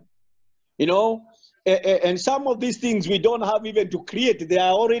them. You know, and some of these things we don't have even to create. They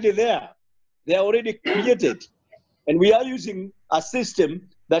are already there. They are already created. And we are using a system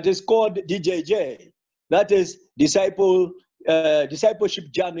that is called DJJ. That is Discipleship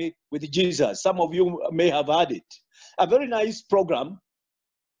Journey with Jesus. Some of you may have heard it. A very nice program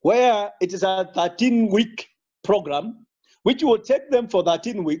where it is a 13-week program, which will take them for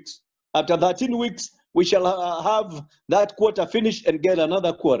 13 weeks. After 13 weeks, we shall have that quarter finished and get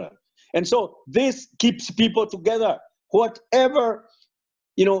another quarter. And so this keeps people together. Whatever,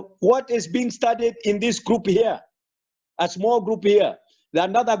 you know, what is being studied in this group here, a small group here,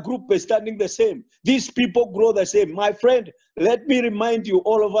 another group is studying the same. These people grow the same. My friend, let me remind you,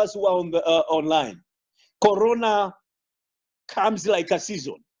 all of us who are on the online, Corona comes like a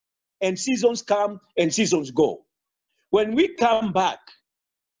season, and seasons come and seasons go. When we come back,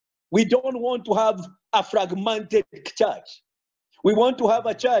 we don't want to have a fragmented church. We want to have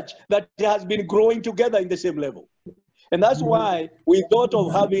a church that has been growing together in the same level. And that's why we thought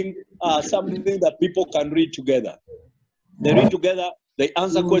of having something that people can read together. They read together, they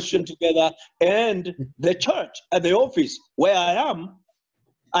answer questions together, and the church at the office where I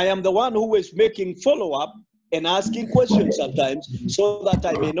am the one who is making follow-up and asking questions sometimes so that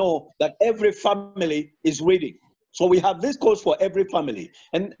I may know that every family is reading. So we have this course for every family.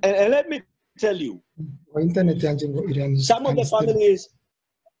 And let me tell you, some of the families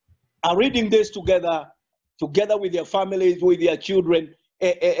are reading this together with their families, with their children.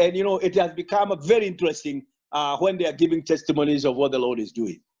 And you know, it has become very interesting when they are giving testimonies of what the Lord is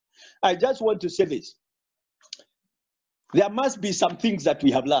doing. I just want to say this. There must be some things that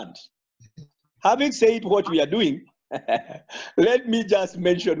we have learned. Having said what we are doing, let me just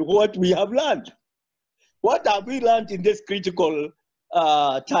mention what we have learned. What have we learned in this critical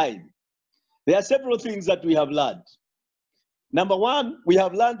time? There are several things that we have learned. Number one, we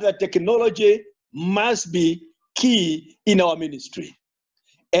have learned that technology must be key in our ministry.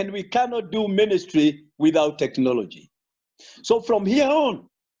 And we cannot do ministry without technology. So from here on,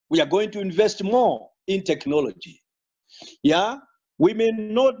 we are going to invest more in technology. Yeah, we may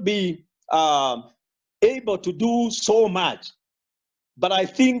not be able to do so much, but I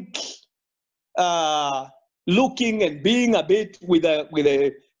think looking and being a bit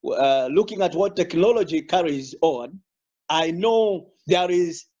looking at what technology carries on, I know there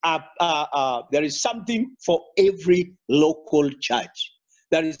is something for every local church.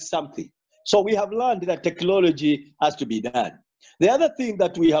 There is something. So we have learned that technology has to be done. The other thing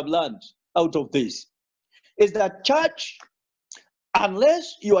that we have learned out of this is that church,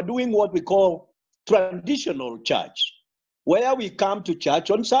 unless you are doing what we call traditional church, where we come to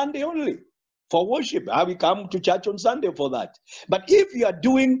church on Sunday only for worship, we come to church on Sunday for that. But if you are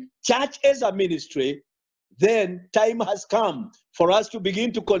doing church as a ministry, then time has come for us to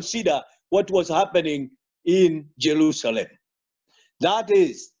begin to consider what was happening in Jerusalem. That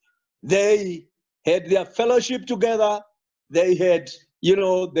is, they had their fellowship together, they had, you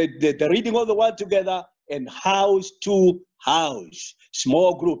know, the reading of the word together, and house to house,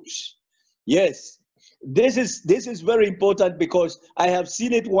 small groups. Yes, this is very important because I have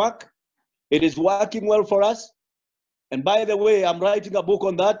seen it work. It is working well for us. And by the way, I'm writing a book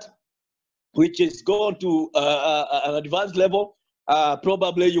on that, which is going to an advanced level.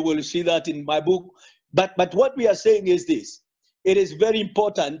 Probably you will see that in my book. But what we are saying is this. It is very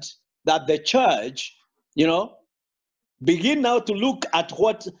important that the church, you know, begin now to look at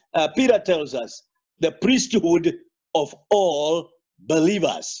what Peter tells us, the priesthood of all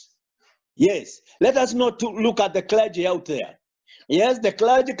believers. Yes, let us not look at the clergy out there. Yes, the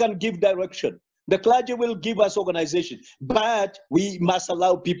clergy can give direction. The clergy will give us organization, but we must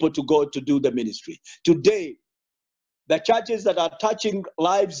allow people to go to do the ministry. Today, the churches that are touching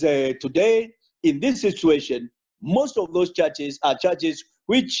lives today in this situation, most of those churches are churches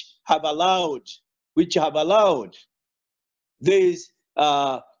which have allowed these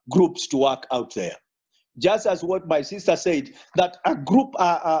groups to work out there. Just as what my sister said, that a group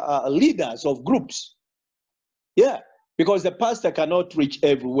are leaders of groups. Yeah, because the pastor cannot reach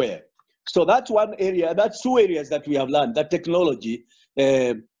everywhere. So that's one area, that's two areas that we have learned, that technology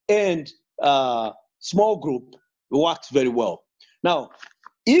and small group works very well. Now,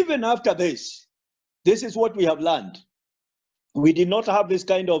 even after this is what we have learned. We did not have this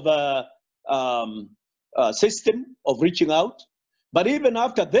kind of system of reaching out. But even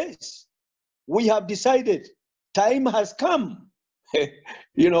after this, we have decided time has come.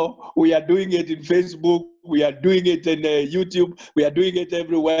 You know, we are doing it in Facebook, we are doing it in YouTube, we are doing it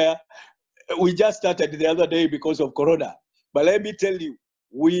everywhere. We just started the other day because of Corona. But let me tell you,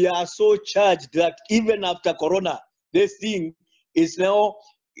 we are so charged that even after Corona, this thing is now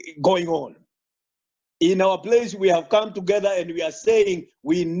going on. In our place, we have come together and we are saying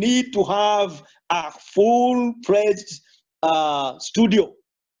we need to have a full-fledged studio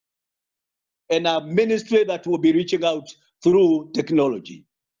and a ministry that will be reaching out through technology.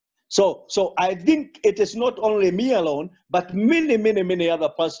 So I think it is not only me alone, but many other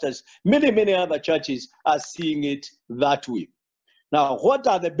pastors, many other churches are seeing it that way. Now, what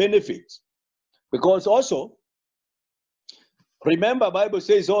are the benefits? Because also, remember, Bible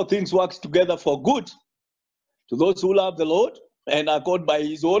says all things work together for good to those who love the Lord and are called by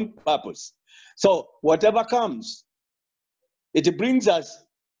his own purpose. So whatever comes, it brings us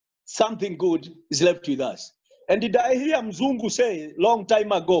something good is left with us. And did I hear Mzungu say long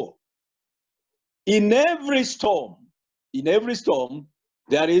time ago, in every storm,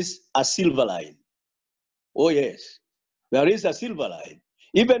 there is a silver line. Oh yes, there is a silver line.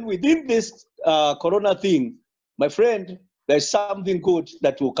 Even within this Corona thing, my friend, there's something good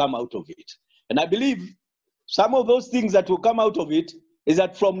that will come out of it. And I believe some of those things that will come out of it is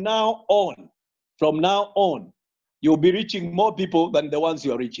that from now on, you'll be reaching more people than the ones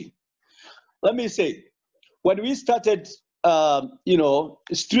you are reaching. Let me say, when we started,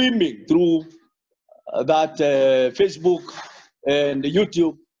 streaming through that Facebook and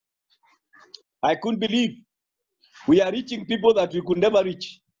YouTube, I couldn't believe We are reaching people that we could never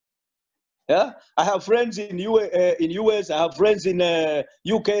reach. Yeah, I have friends in US. I have friends in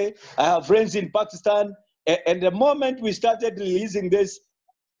UK. I have friends in Pakistan. And the moment we started releasing this,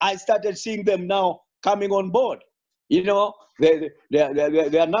 I started seeing them now coming on board. You know, they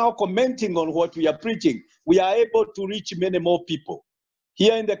are now commenting on what we are preaching. We are able to reach many more people.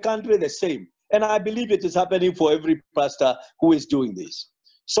 Here in the country, the same. And I believe it is happening for every pastor who is doing this.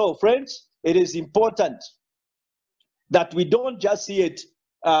 So, friends, it is important that we don't just see it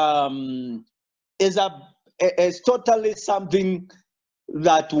as totally something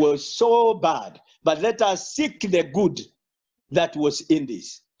that was so bad, but let us seek the good that was in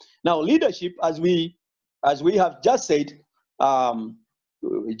this. Now, leadership, as we have just said,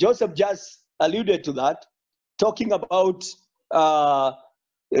 Joseph just alluded to that, talking about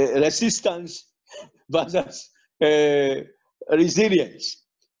resistance versus resilience.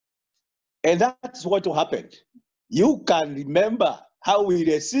 And that's what happened. You can remember how we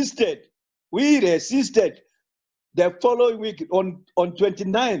resisted. We resisted the following week on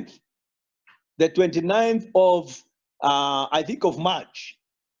 29th, the 29th of, I think of March.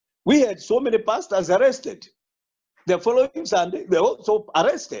 We had so many pastors arrested. The following Sunday, they were also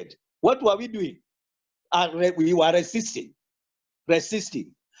arrested. What were we doing? We were resisting.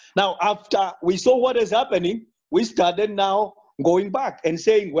 Now, after we saw what is happening, we started now going back and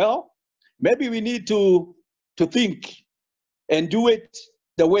saying, well, maybe we need to think and do it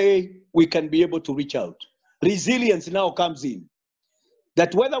the way we can be able to reach out. Resilience now comes in.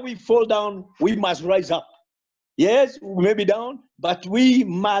 That whether we fall down, we must rise up. Yes, we may be down, but we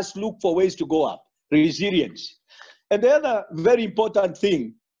must look for ways to go up. Resilience. And the other very important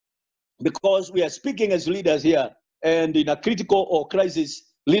thing, because we are speaking as leaders here and in a critical or crisis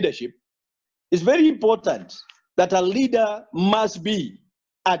leadership, it's very important that a leader must be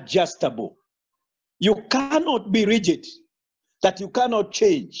adjustable. You cannot be rigid, that you cannot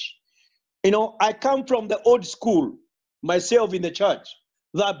change. You know, I come from the old school myself in the church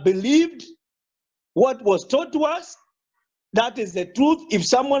that believed what was taught to us, that is the truth. If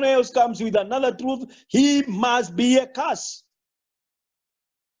someone else comes with another truth, he must be a curse.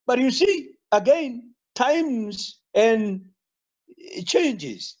 But you see, again, times and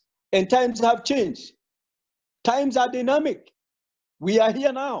changes, and times have changed. Times are dynamic. We are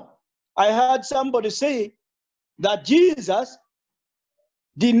here now. I heard somebody say that Jesus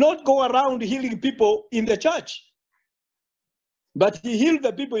did not go around healing people in the church, but he healed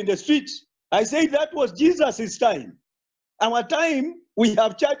the people in the streets. I say that was Jesus' time. Our time, we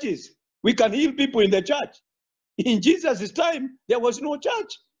have churches. We can heal people in the church. In Jesus' time, there was no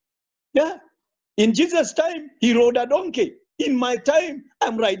church. Yeah. In Jesus' time, he rode a donkey. In my time,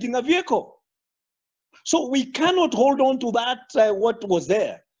 I'm riding a vehicle. So we cannot hold on to that, what was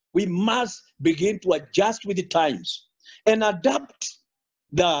there. We must begin to adjust with the times and adapt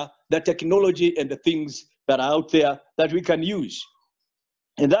the technology and the things that are out there that we can use.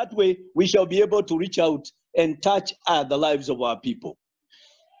 And that way, we shall be able to reach out and touch the lives of our people.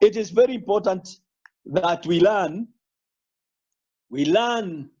 It is very important that we learn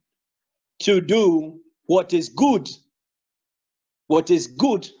to do what is good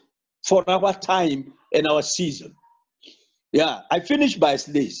for our time and our season. Yeah, I finish by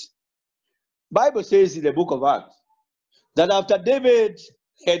this. Bible says in the book of Acts that after David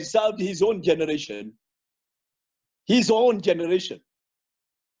had served his own generation, you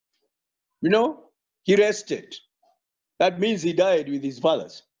know, he rested. That means he died with his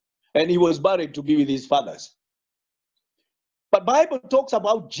fathers, and he was buried to be with his fathers. But Bible talks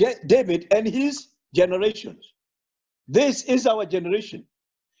about David and his generations. This is our generation.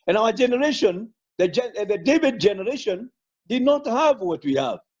 And our generation, the David generation, did not have what we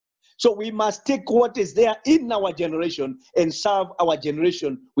have. So we must take what is there in our generation and serve our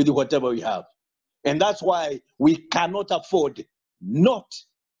generation with whatever we have. And that's why we cannot afford not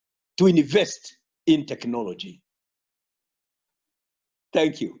to invest in technology.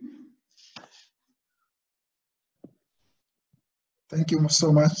 Thank you. Thank you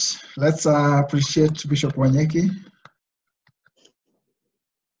so much. Let's appreciate Bishop Wanyeki.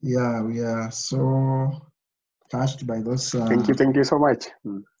 Yeah, we are so touched by those. Thank you so much.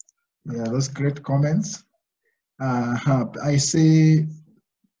 Yeah, those great comments. I see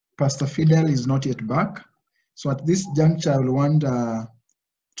Pastor Fidel is not yet back. So at this juncture, I will want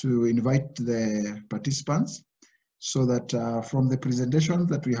to invite the participants so that from the presentation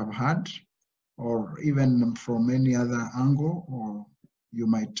that we have had, or even from any other angle, or you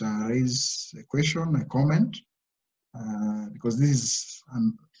might raise a question, a comment, because this is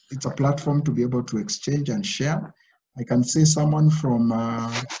it's a platform to be able to exchange and share. I can see someone from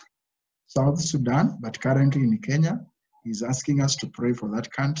South Sudan, but currently in Kenya. He's asking us to pray for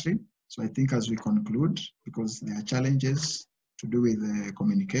that country. So I think as we conclude, because there are challenges to do with the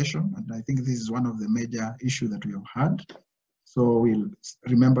communication, and I think this is one of the major issues that we have had. So we'll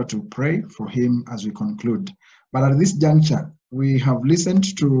remember to pray for him as we conclude. But at this juncture, we have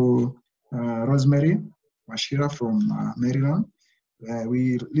listened to Rosemary Washira from Maryland.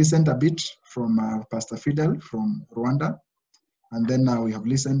 We listened a bit from Pastor Fidel from Rwanda. And then now we have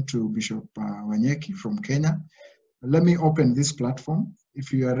listened to Bishop Wanyeki from Kenya. Let me open this platform.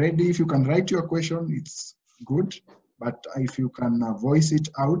 If you are ready, if you can write your question, it's good. But if you can voice it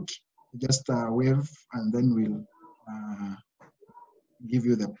out, just wave, and then we'll give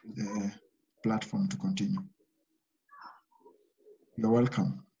you the platform to continue. You're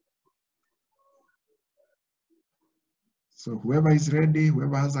welcome. So whoever is ready,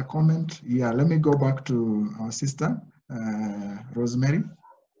 whoever has a comment, yeah, let me go back to our sister, Rosemary.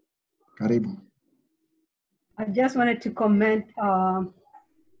 Karibu. I just wanted to comment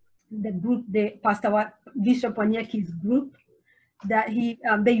the group, the Pastor Bishop Wanyeki's group, that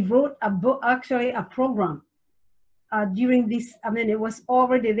they wrote a book, actually a program during this. I mean, it was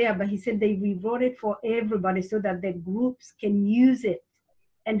already there, but he said they rewrote it for everybody so that the groups can use it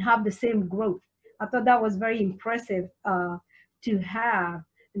and have the same growth. I thought that was very impressive to have,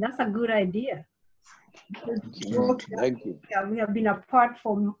 and that's a good idea. Thank you. We have been apart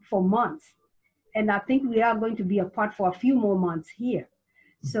for months, and I think we are going to be apart for a few more months here.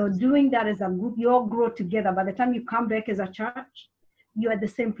 So doing that as a group, you all grow together. By the time you come back as a church, you're at the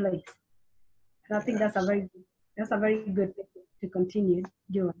same place. And I think that's a very good thing to continue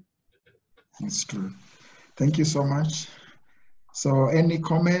doing. It's true. Thank you so much. So any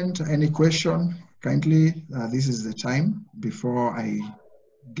comment, any question, kindly, this is the time before I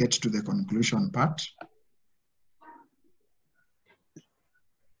get to the conclusion part.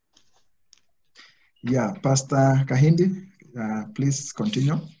 Yeah, Pastor Kahindi, please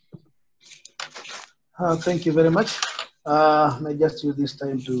continue. Thank you very much. I just use this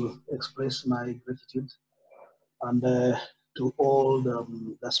time to express my gratitude and to all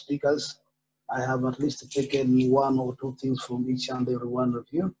the speakers. I have at least taken one or two things from each and every one of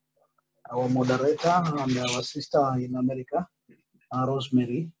you. Our moderator and our sister in America,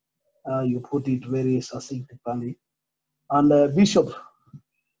 Rosemary, you put it very succinctly. And Bishop,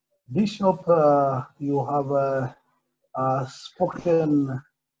 you have spoken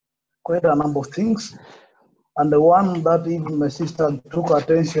quite a number of things. And the one that even my sister took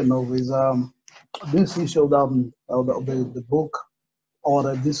attention of is this issue of the book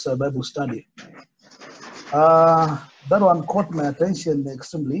or this Bible study. That one caught my attention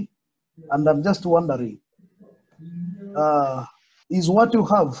extremely. And I'm just wondering, is what you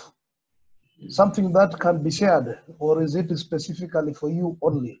have something that can be shared, or is it specifically for you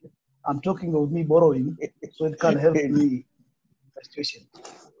only? I'm talking of me borrowing, so it can help me in the situation.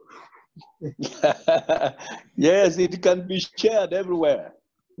 Yes, it can be shared everywhere.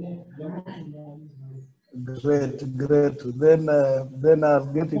 Great. Then I'll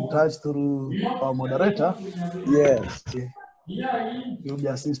get in touch through our moderator. Yes. You'll be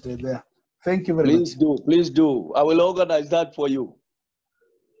assisted there. Thank you very much. Please do. I will organize that for you.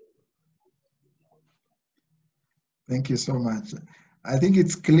 Thank you so much. I think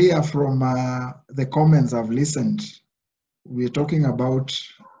it's clear from the comments I've listened. We're talking about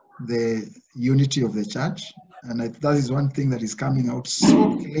the unity of the church, and that is one thing that is coming out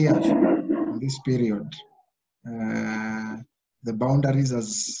so clear in this period. The boundaries,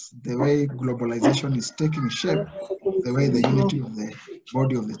 as the way globalization is taking shape, the way the unity of the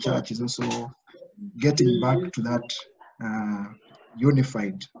body of the church is also getting back to that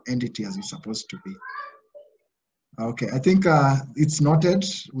unified entity as it's supposed to be. Okay, I think it's noted.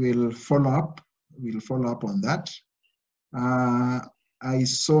 We'll follow up. We'll follow up on that. I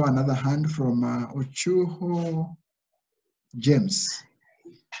saw another hand from Ochuho James.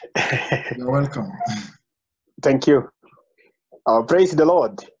 You're welcome. Thank you. Praise the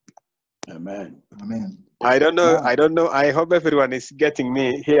Lord. Amen. Amen. I don't know. I hope everyone is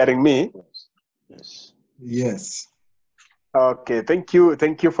hearing me. Yes. Yes. Okay. Thank you.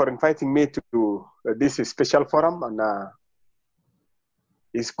 Thank you for inviting me to this special forum, and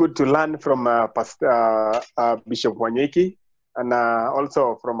it's good to learn from Pastor Bishop Wanyeki, and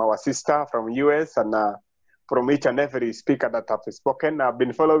also from our sister from US, and from each and every speaker that have spoken. I've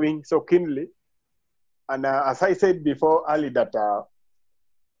been following so keenly. And as I said before early that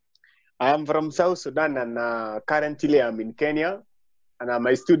I am from South Sudan, and currently I'm in Kenya, and I'm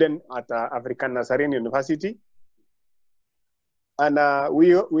a student at African Nazarene University. And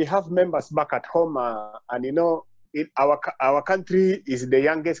we have members back at home, and you know, our country is the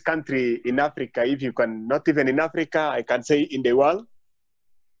youngest country in Africa. If you can, not even in Africa, I can say in the world,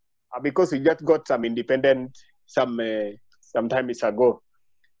 because we just got some independent some time ago.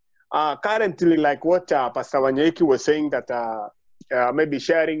 Currently, like what Pastor Wanyoike was saying, that maybe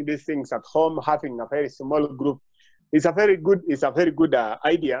sharing these things at home, having a very small group, is a very good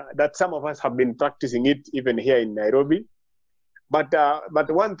idea that some of us have been practicing it even here in Nairobi. But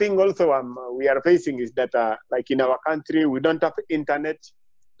one thing also we are facing is that like in our country, we don't have internet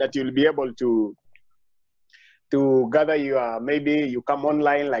that you'll be able to gather your, maybe you come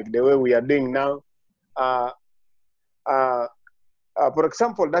online like the way we are doing now. For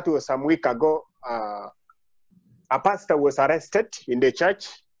example, that was some week ago, a pastor was arrested in the church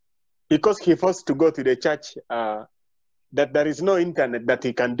because he forced to go to the church, that there is no internet that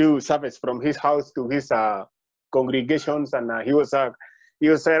he can do service from his house to his congregations, and he was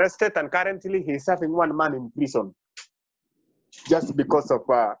arrested, and currently he's serving 1 man in prison just because of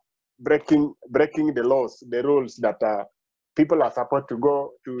breaking the laws, the rules that people are supposed to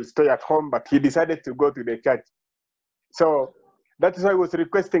go to stay at home, but he decided to go to the church. So that is why I was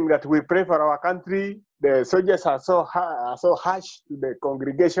requesting that we pray for our country. The soldiers are so harsh to the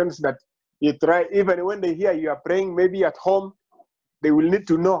congregations that you try, even when they hear you are praying, maybe at home, they will need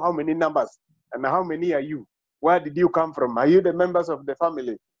to know how many numbers and how many are you. Where did you come from? Are you the members of the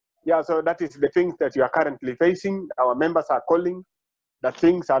family? Yeah, so that is the things that you are currently facing. Our members are calling that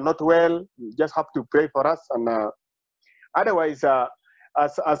things are not well. You just have to pray for us. And otherwise,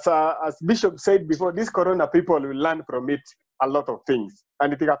 as Bishop said before, this corona, people will learn from it a lot of things.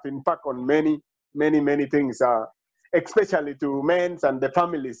 And it has impact on many things, especially to men and the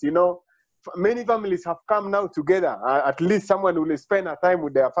families. You know, many families have come now together. At least someone will spend a time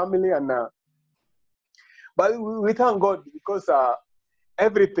with their family. And but we thank God, because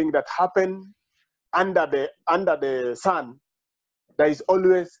everything that happened under the sun, there is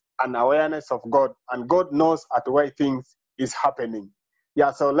always an awareness of God, and God knows at why things is happening.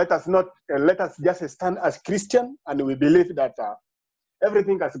 Yeah, so let us just stand as Christian, and we believe that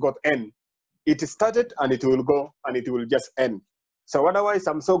everything has got end. It started and it will go and it will just end. So otherwise,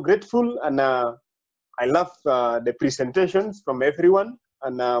 I'm so grateful, and I love the presentations from everyone,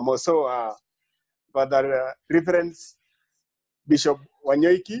 and also Father Reverend Bishop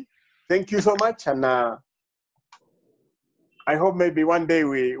Wanyoike. Thank you so much, and I hope maybe one day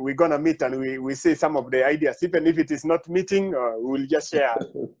we're gonna meet and we see some of the ideas, even if it is not meeting, we'll just share.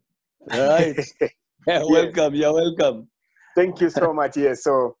 Right. Yeah, welcome. You're welcome. Thank you so much. Yes.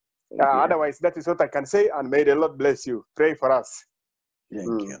 So otherwise, that is what I can say. And may the Lord bless you. Pray for us.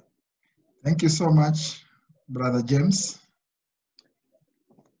 Thank you. Thank you so much, Brother James.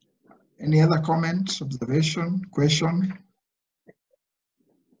 Any other comment, observation, question?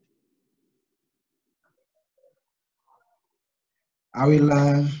 I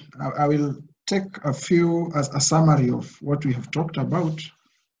will take a summary of what we have talked about.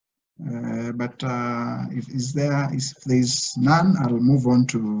 But if there is none, I'll move on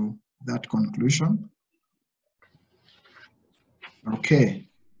to that conclusion. Okay.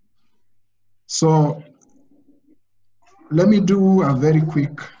 So let me do a very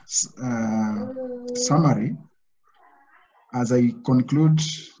quick summary as I conclude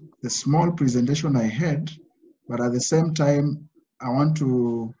the small presentation I had, but at the same time, I want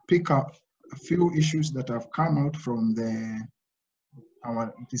to pick up a few issues that have come out from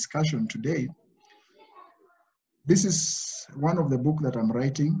our discussion today. This is one of the books that I'm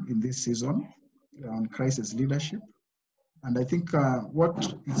writing in this season on crisis leadership. And I think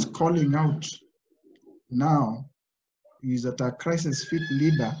what is calling out now is that a crisis fit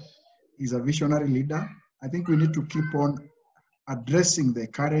leader is a visionary leader. I think we need to keep on addressing the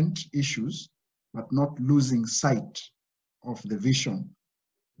current issues, but not losing sight of the vision.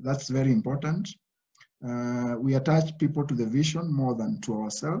 That's very important. We attach people to the vision more than to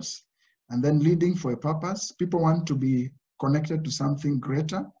ourselves, and then leading for a purpose. People want to be connected to something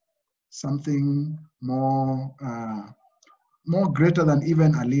greater, something more greater than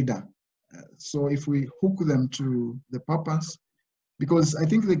even a leader. So if we hook them to the purpose, because I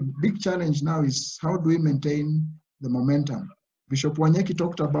think the big challenge now is how do we maintain the momentum? Bishop Wanyoike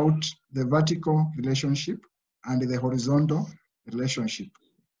talked about the vertical relationship and the horizontal relationship.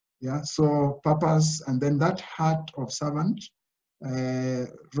 Yeah, so purpose, and then that heart of servant.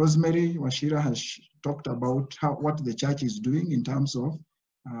 Rosemary Washira has talked about what the church is doing in terms of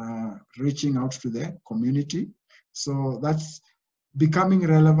reaching out to the community. So that's becoming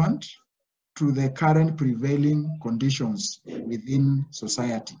relevant to the current prevailing conditions within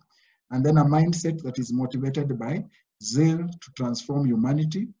society. And then a mindset that is motivated by zeal to transform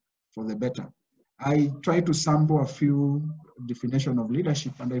humanity for the better. I tried to sample a few definition of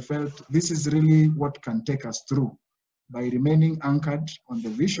leadership, and I felt this is really what can take us through by remaining anchored on the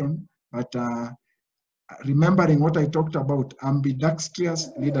vision, but remembering what I talked about, ambidextrous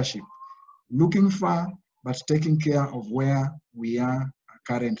leadership, looking far, but taking care of where we are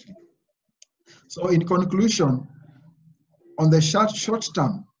currently. So in conclusion, on the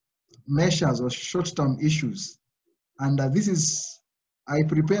short-term measures or short-term issues, and this is, I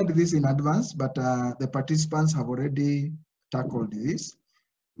prepared this in advance, but the participants have already tackled this.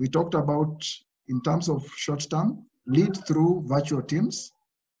 We talked about, in terms of short-term, lead through virtual teams,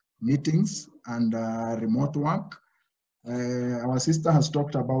 meetings, and remote work. Our sister has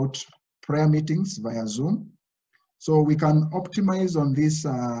talked about prayer meetings via Zoom. So we can optimize on these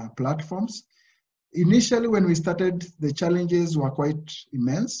platforms. Initially, when we started, the challenges were quite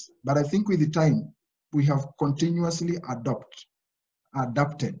immense, but I think with the time, we have continuously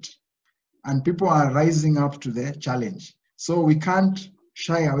adapted, and people are rising up to the challenge. So we can't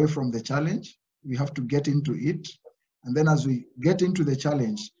shy away from the challenge. We have to get into it. And then as we get into the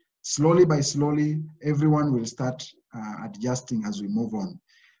challenge, slowly by slowly, everyone will start adjusting as we move on.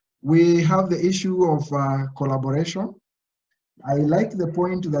 We have the issue of collaboration. I like the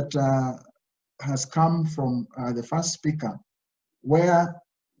point that has come from the first speaker, where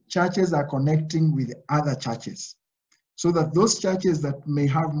churches are connecting with other churches, so that those churches that may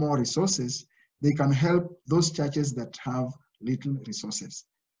have more resources, they can help those churches that have little resources.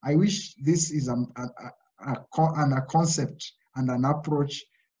 I wish this is a concept and an approach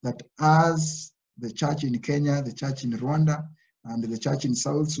that as the church in Kenya, the church in Rwanda, and the church in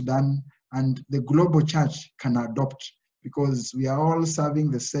South Sudan, and the global church can adopt, because we are all serving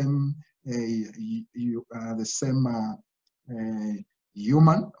the same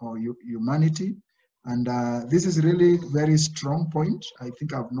human or humanity. And this is really very strong point. I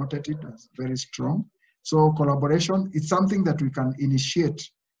think I've noted it as very strong. So collaboration, it's something that we can initiate.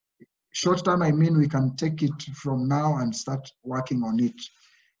 Short term, I mean, we can take it from now and start working on it.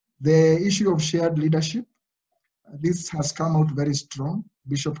 The issue of shared leadership, this has come out very strong.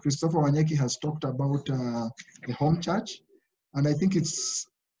 Bishop Christopher Wanyeki has talked about the home church. And I think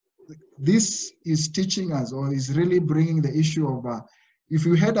this is teaching us, or is really bringing the issue of if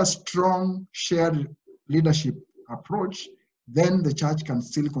you had a strong shared leadership approach, then the church can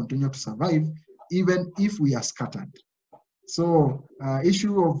still continue to survive, even if we are scattered. So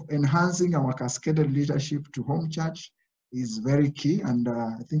issue of enhancing our cascaded leadership to home church is very key, and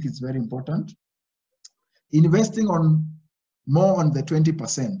I think it's very important. Investing more on the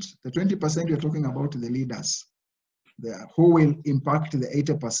 20%. The 20% we're talking about the leaders, who will impact the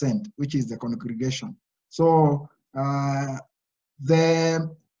 80%, which is the congregation. So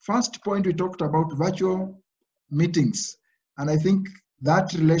the first point we talked about virtual meetings, and I think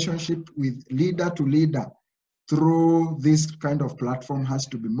that relationship with leader to leader through this kind of platform has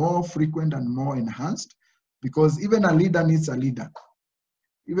to be more frequent and more enhanced, because even a leader needs a leader.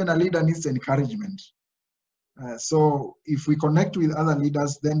 Even a leader needs encouragement. So if we connect with other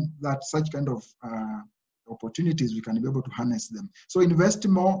leaders, then that such kind of opportunities, we can be able to harness them. So invest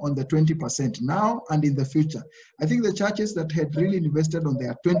more on the 20% now and in the future. I think the churches that had really invested on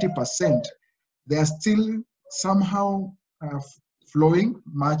their 20%, they are still somehow flowing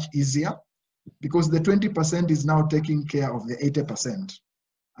much easier, because the 20% is now taking care of the 80%.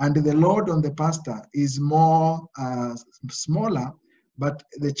 And the load on the pastor is more smaller, but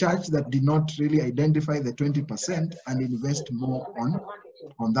the church that did not really identify the 20% and invest more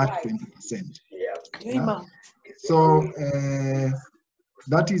on that 20%. Yeah? So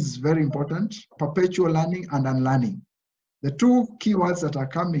that is very important. Perpetual learning and unlearning. The two keywords that are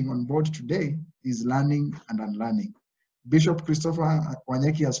coming on board today is learning and unlearning. Bishop Christopher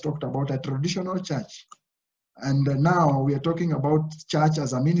Wanyeki has talked about a traditional church, and now we are talking about church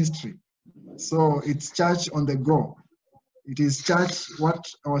as a ministry. So it's church on the go. It is church, what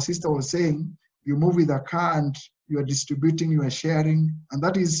our sister was saying, you move with a car and you are distributing, you are sharing, and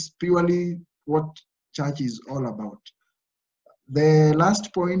that is purely what church is all about. The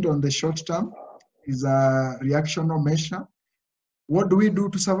last point on the short term is a reactional measure. What do we do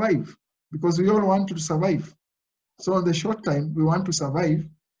to survive? Because we all want to survive. So in the short time, we want to survive,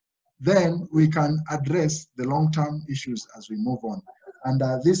 then we can address the long-term issues as we move on. And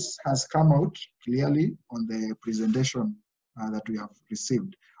this has come out clearly on the presentation that we have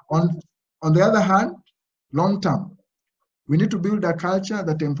received. On the other hand, long-term, we need to build a culture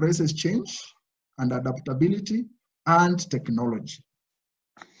that embraces change and adaptability and technology.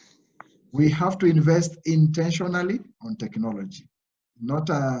 We have to invest intentionally on technology, not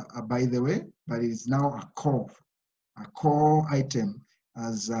a by the way, but it's now a core item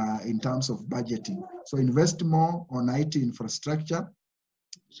as in terms of budgeting. So invest more on IT infrastructure.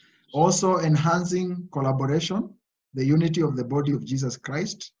 Also enhancing collaboration, the unity of the body of Jesus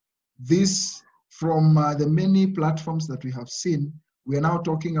Christ. This, from the many platforms that we have seen, we are now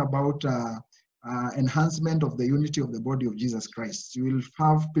talking about enhancement of the unity of the body of Jesus Christ. You will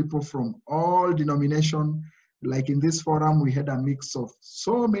have people from all denominations. Like in this forum, we had a mix of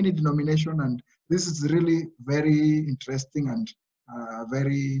so many denominations, and this is really very interesting and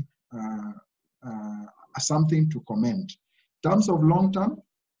very something to commend. In terms of long-term,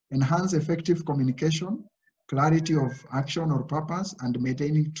 enhance effective communication, clarity of action or purpose, and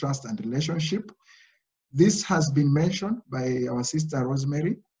maintaining trust and relationship. This has been mentioned by our sister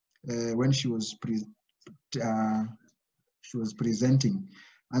Rosemary when she was presenting.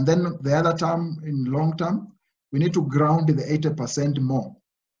 And then the other term, in long term, we need to ground the 80% more.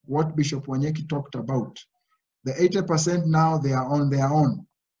 What Bishop Wanyeki talked about. The 80% now, they are on their own.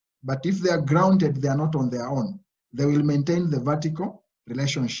 But if they are grounded, they are not on their own. They will maintain the vertical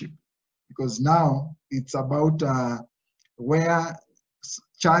relationship, because now it's about where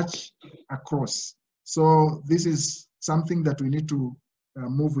church across. So this is something that we need to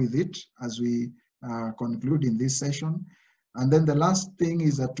move with it as we conclude in this session. And then the last thing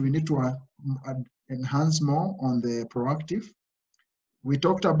is that we need to enhance more on the proactive. We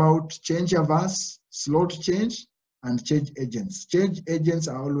talked about change averse, slow to change, and change agents. Change agents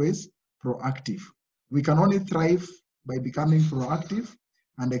are always proactive. We can only thrive by becoming proactive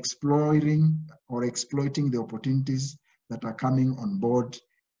and exploring or exploiting the opportunities that are coming on board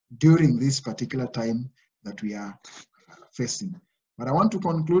during this particular time that we are facing. But I want to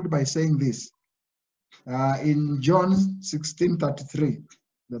conclude by saying this. In John 16:33,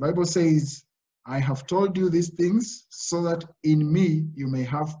 the Bible says, I have told you these things so that in me you may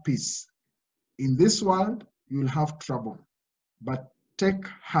have peace. In this world you will have trouble, but take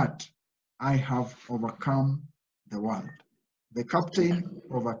heart, I have overcome the world. The captain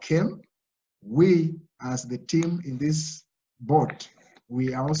overcame. We, as the team in this boat,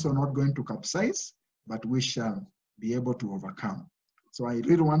 we are also not going to capsize, but we shall be able to overcome. So I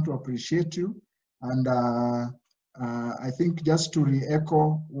really want to appreciate you. And I think just to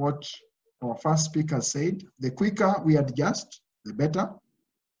re-echo what our first speaker said, the quicker we adjust, the better.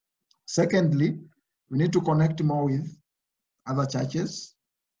 Secondly, we need to connect more with other churches.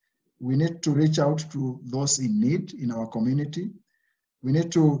 We need to reach out to those in need in our community. We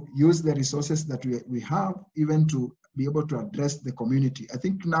need to use the resources that we have even to be able to address the community. I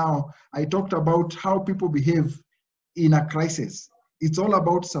think now I talked about how people behave in a crisis. It's all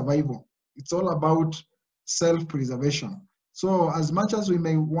about survival. It's all about self-preservation. So as much as we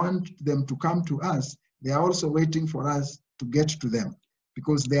may want them to come to us, they are also waiting for us to get to them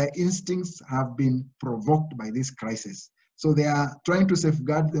because their instincts have been provoked by this crisis. So they are trying to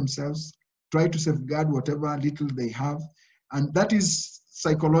safeguard themselves, try to safeguard whatever little they have, and that is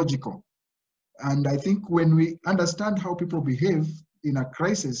psychological. And I think when we understand how people behave in a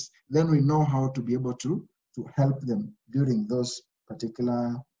crisis, then we know how to be able to help them during those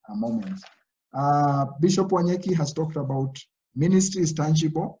particular moments. Bishop Wanyeki has talked about ministry is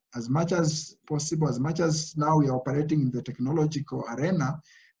tangible as much as possible, as much as now we are operating in the technological arena.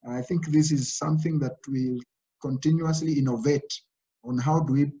 I think this is something that we continuously innovate on how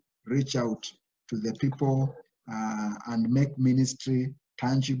do we reach out to the people and make ministry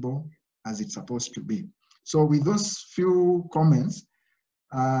tangible as it's supposed to be. So with those few comments,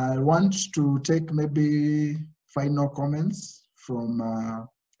 I want to take maybe final comments from,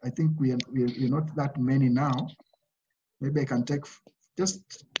 I think we're not that many now. Maybe I can take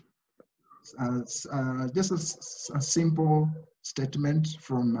just a simple statement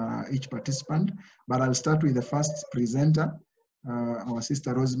from each participant, but I'll start with the first presenter, our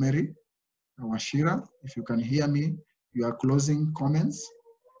sister Rosemary Washira. If you can hear me, your closing comments,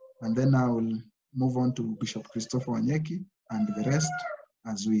 and then I will move on to Bishop Christopher Wanyeki and the rest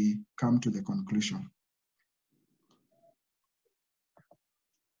as we come to the conclusion.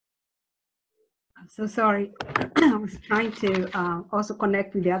 I'm so sorry. I was trying to also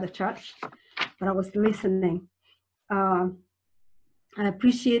connect with the other church, but I was listening. I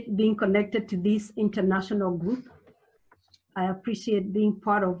appreciate being connected to this international group. I appreciate being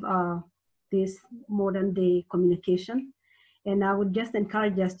part of this modern day communication. And I would just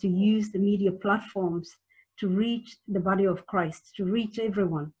encourage us to use the media platforms to reach the body of Christ, to reach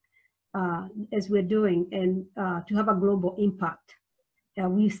everyone as we're doing, and to have a global impact.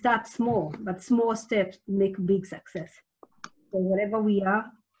 We start small, but small steps make big success. So wherever we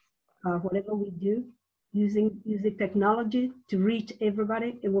are, whatever we do, using technology to reach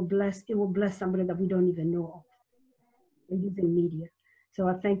everybody, it will bless somebody that we don't even know of. We're using media. So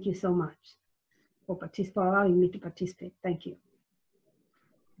I thank you so much for allowing me to participate. Thank you.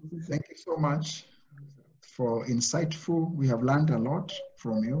 Thank you so much for insightful. We have learned a lot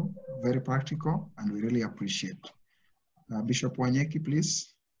from you, very practical, and we really appreciate. Bishop Wanyeki,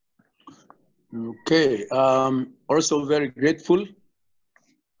 please. Okay, also very grateful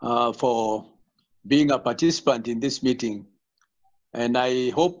for being a participant in this meeting. And I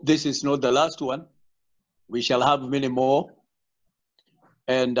hope this is not the last one. We shall have many more.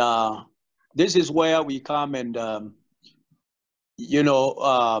 And this is where we come and,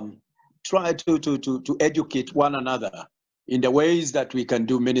 try to educate one another in the ways that we can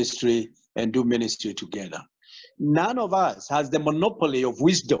do ministry and do ministry together. None of us has the monopoly of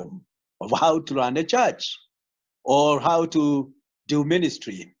wisdom of how to run a church or how to do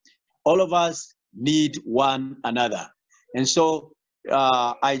ministry. All of us need one another. And so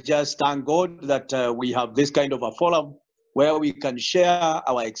I just thank God that we have this kind of a forum where we can share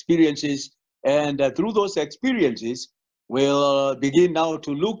our experiences. And through those experiences, we'll begin now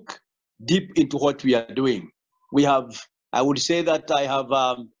to look deep into what we are doing. We have, I would say that I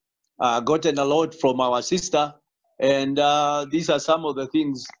have gotten a lot from our sister. And these are some of the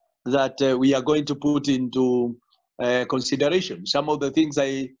things that we are going to put into consideration. Some of the things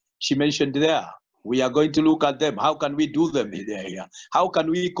she mentioned there, we are going to look at them. How can we do them here? How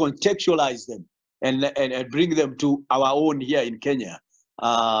can we contextualize them and bring them to our own here in Kenya?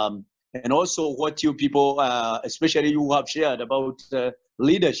 And also what you people, especially you have shared about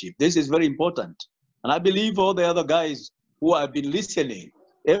leadership. This is very important. And I believe all the other guys who have been listening,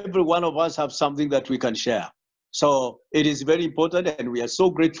 every one of us have something that we can share. So it is very important, and we are so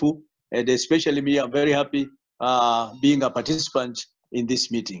grateful, and especially me, I'm very happy being a participant in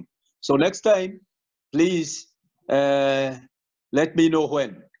this meeting. So next time, please let me know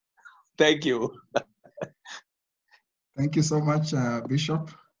when. Thank you. Thank you so much,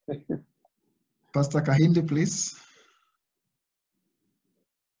 Bishop. Pastor Kahindi, please.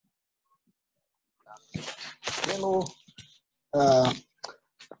 Hello.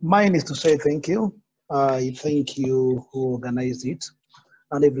 Mine is to say thank you. I thank you who organized it,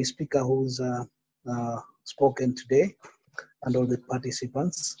 and every speaker who's spoken today, and all the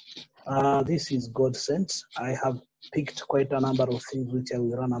participants. This is God sent. I have picked quite a number of things which I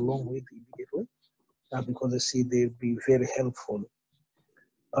will run along with immediately because I see they'll be very helpful.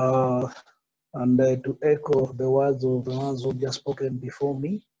 And to echo the words of the ones who've just spoken before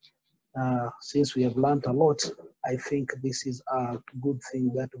me, since we have learned a lot, I think this is a good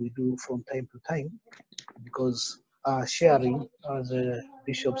thing that we do from time to time, because sharing, as the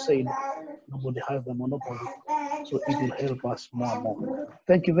Bishop said, nobody has the monopoly, so it will help us more and more.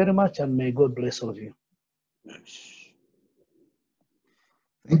 Thank you very much, and may God bless all of you.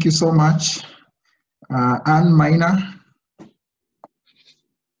 Thank you so much. Anne Minor.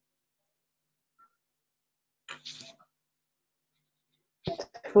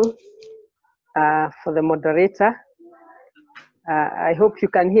 For the moderator. I hope you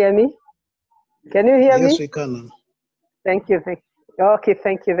can hear me. Can you hear me? Yes, we can. Thank you. Okay,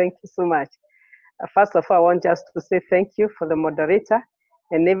 thank you so much. First of all, I want just to say thank you for the moderator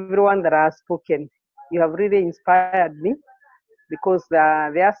and everyone that has spoken. You have really inspired me, because there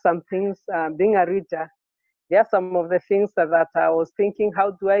are some things, being a reader, there are some of the things that I was thinking,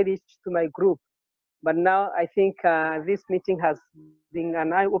 how do I reach to my group? But now I think this meeting has been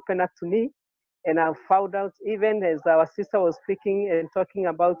an eye-opener to me, and I've found out, even as our sister was speaking and talking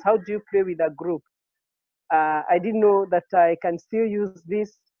about how do you pray with a group, I didn't know that I can still use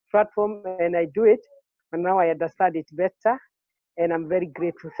this platform, and I do it, and now I understand it better, and I'm very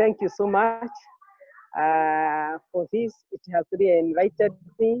grateful. Thank you so much for this. It has really enlightened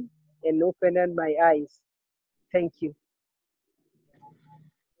me and opened my eyes. Thank you.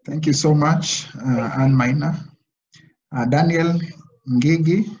 Thank you so much, Anne Minor. Daniel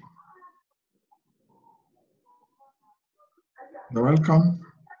Ngigi. You're welcome.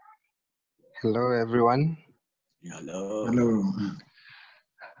 Hello, everyone. Hello. Hello.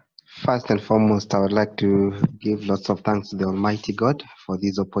 First and foremost, I would like to give lots of thanks to the Almighty God for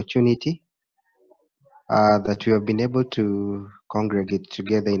this opportunity that we have been able to congregate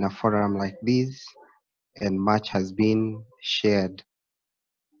together in a forum like this, and much has been shared.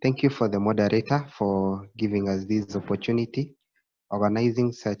 Thank you for the moderator for giving us this opportunity,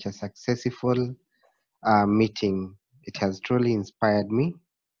 organizing such a successful meeting. It has truly inspired me,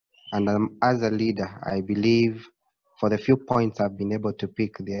 and as a leader, I believe for the few points I've been able to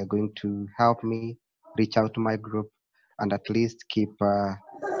pick, they are going to help me reach out to my group and at least keep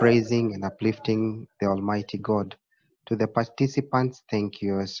praising and uplifting the Almighty God. To the participants, thank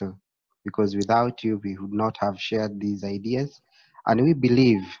you also, because without you, we would not have shared these ideas And we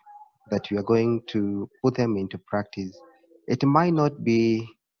believe that we are going to put them into practice. It might not be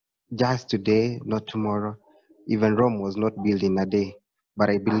just today, not tomorrow. Even Rome was not built in a day. But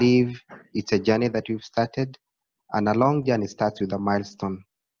I believe it's a journey that we've started, and a long journey starts with a milestone.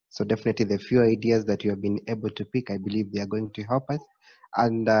 So definitely the few ideas that you have been able to pick, I believe they are going to help us.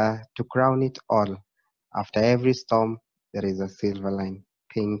 And to crown it all, after every storm, there is a silver line.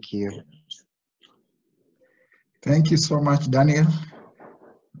 Thank you. Thank you so much, Daniel.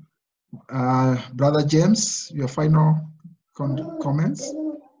 Brother James, your final comments?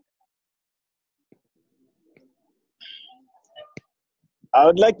 I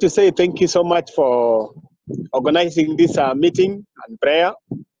would like to say thank you so much for organizing this meeting and prayer.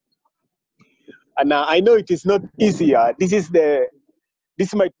 And I know it is not easy.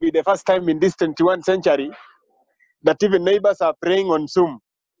 This might be the first time in this 21st century that even neighbors are praying on Zoom.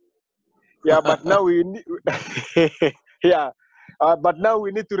 Yeah, but now we but now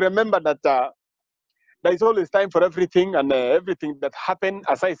we need to remember that there is always time for everything, and everything that happened,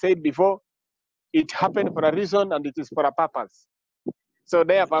 as I said before, it happened for a reason and it is for a purpose. So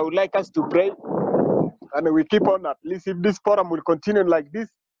therefore, I would like us to pray, and we keep on. At least if this forum will continue like this,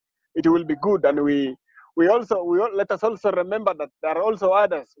 it will be good. And we let us also remember that there are also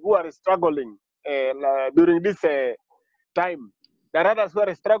others who are struggling during this time. There are others who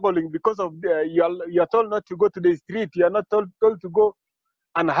are struggling because of you are told not to go to the street. You are not told to go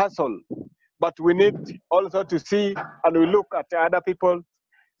and hustle. But we need also to see and we look at other people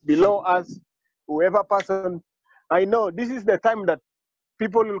below us, whoever person. I know this is the time that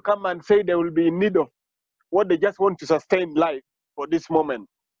people will come and say they will be in need of what they just want to sustain life for this moment.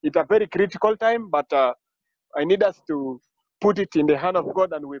 It's a very critical time, but I need us to put it in the hand of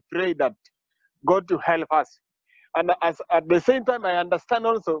God, and we pray that God to help us. And at the same time, I understand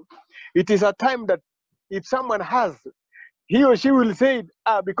also, it is a time that if someone has, he or she will say,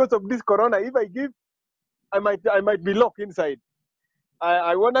 because of this corona, if I give, I might be locked inside.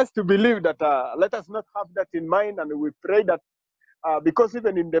 I want us to believe that, let us not have that in mind, and we pray that, because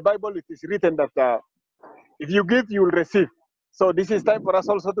even in the Bible, it is written that if you give, you will receive. So this is time for us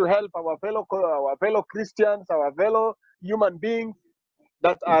also to help our fellow Christians, our fellow human beings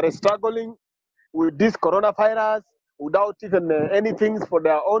that are struggling with this coronavirus, without even anything for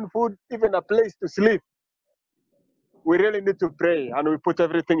their own food, even a place to sleep. We really need to pray, and we put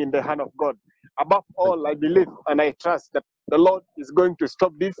everything in the hand of God. Above all, I believe and I trust that the Lord is going to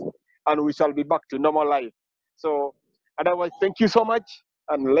stop this, and we shall be back to normal life. So otherwise, thank you so much,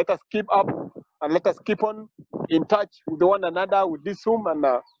 and let us keep up, and let us keep on in touch with one another with this Zoom, and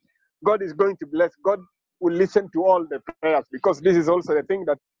God is going to bless. God will listen to all the prayers, because this is also the thing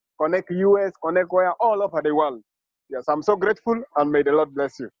that connect US, connect where all over the world. Yes, I'm so grateful, and may the Lord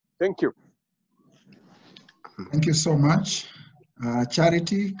bless you. Thank you. Thank you so much.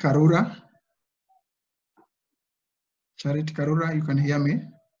 Charity Karura. Charity Karura, you can hear me?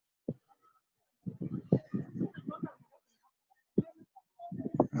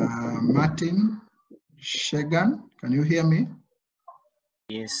 Martin Shegan, can you hear me?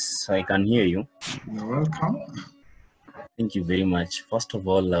 Yes, I can hear you. You're welcome. Thank you very much. First of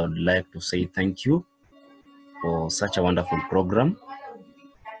all, I would like to say thank you for such a wonderful program.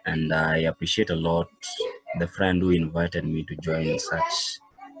 And I appreciate a lot the friend who invited me to join such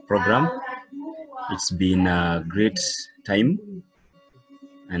program. It's been a great time,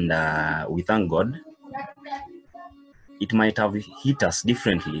 and we thank God. It might have hit us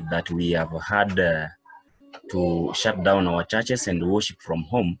differently that we have had to shut down our churches and worship from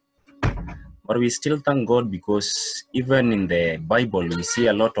home. But we still thank God, because even in the Bible, we see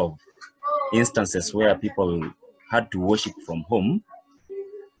a lot of instances where people had to worship from home.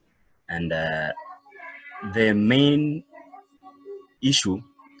 And the main issue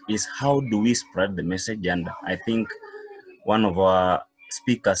is, how do we spread the message? And I think one of our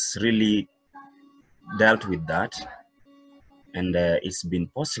speakers really dealt with that. And it's been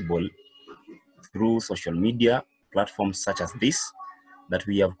possible through social media platforms such as this, that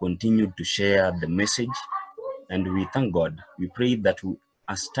we have continued to share the message. And we thank God. We pray that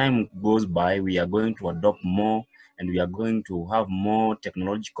as time goes by, we are going to adopt more, and we are going to have more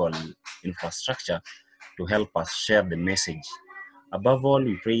technological infrastructure to help us share the message. Above all,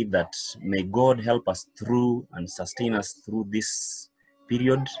 we pray that may God help us through and sustain us through this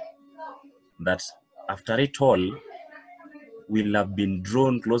period, that after it all, we'll have been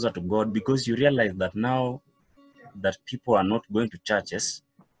drawn closer to God, because you realize that now that people are not going to churches,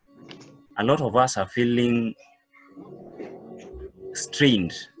 a lot of us are feeling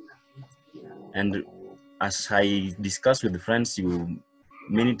strained. And as I discuss with friends, you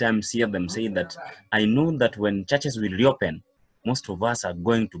many times hear them say that, I know that when churches will reopen, most of us are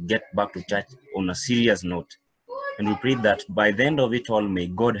going to get back to church on a serious note. And we pray that by the end of it all, may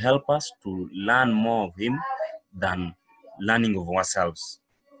God help us to learn more of Him than learning of ourselves.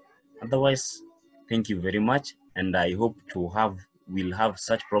 Otherwise, thank you very much, and I hope we'll have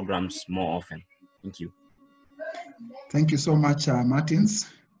such programs more often. Thank you. Thank you so much, Martins.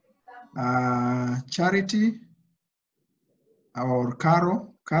 Charity or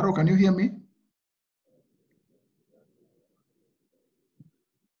Caro? Caro, can you hear me?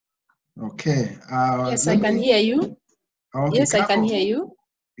 Okay. Yes, I can hear you. Okay, yes, Caro, I can hear you.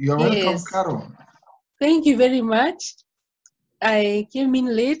 You're welcome, Yes. Caro. Thank you very much. I came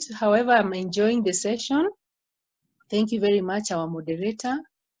in late, however, I'm enjoying the session. Thank you very much, our moderator,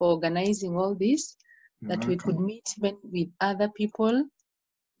 for organizing all this, that we could meet even with other people.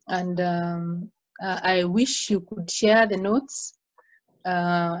 And I wish you could share the notes.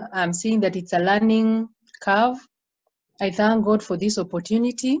 I'm seeing that it's a learning curve. I thank God for this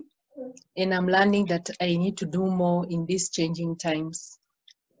opportunity, and I'm learning that I need to do more in these changing times,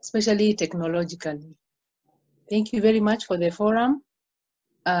 especially technologically. Thank you very much for the forum.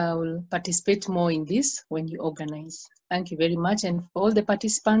 I will participate more in this when you organize. Thank you very much. And for all the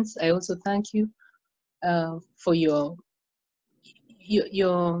participants, I also thank you for your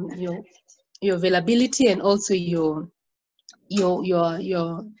availability and also your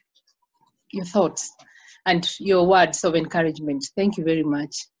thoughts and your words of encouragement. Thank you very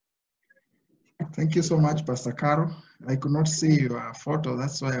much. Thank you so much, Pastor Caro. I could not see your photo.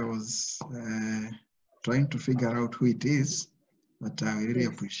 That's why I was trying to figure out who it is, but I really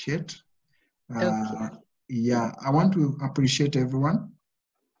appreciate. Yeah, I want to appreciate everyone,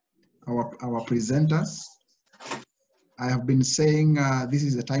 our presenters. I have been saying this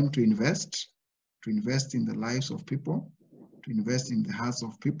is a time to invest in the lives of people, to invest in the hearts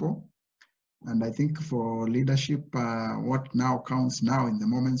of people. And I think for leadership, what now counts now in the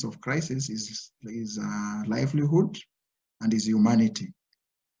moments of crisis is livelihood and is humanity.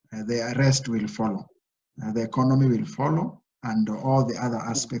 The rest will follow. The economy will follow, and all the other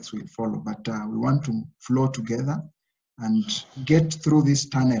aspects will follow. But we want to flow together and get through this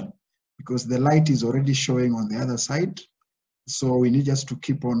tunnel, because the light is already showing on the other side. So we need just to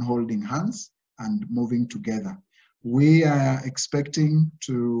keep on holding hands and moving together. We are expecting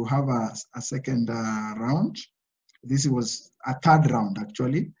to have a second round. This was a third round,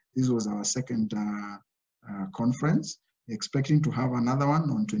 actually. This was our second conference. We're expecting to have another one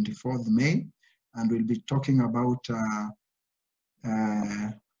on 24th May, and we'll be talking about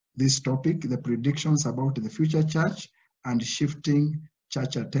this topic, the predictions about the future church and shifting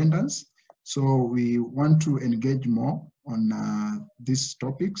church attendance. So we want to engage more on these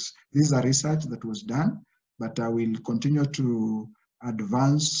topics. This is a research that was done, but I will continue to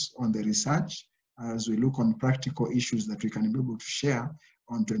advance on the research as we look on practical issues that we can be able to share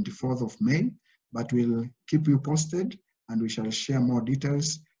on 24th of May, but we'll keep you posted and we shall share more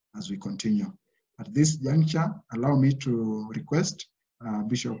details as we continue. At this juncture, allow me to request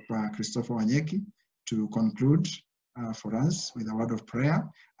Bishop Christopher Wanyeki to conclude for us with a word of prayer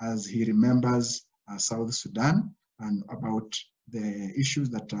as he remembers South Sudan and about the issues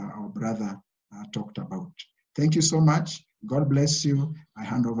that our brother talked about. Thank you so much. God bless you. I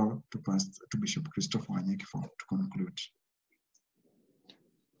hand over to Bishop Christopher Wanyeki to conclude.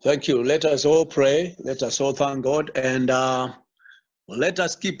 Thank you. Let us all pray. Let us all thank God, and let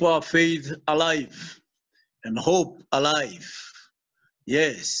us keep our faith alive and hope alive.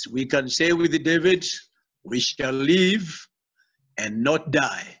 Yes, we can say with David, we shall live and not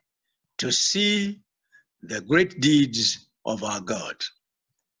die to see the great deeds of our God.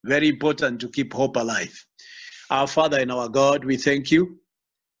 Very important to keep hope alive. Our Father and our God, we thank you.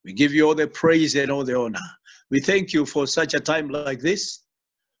 We give you all the praise and all the honor. We thank you for such a time like this,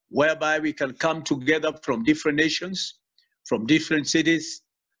 whereby we can come together from different nations, from different cities,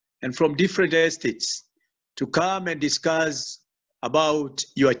 and from different estates to come and discuss about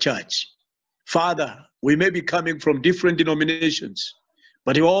your church. Father, we may be coming from different denominations,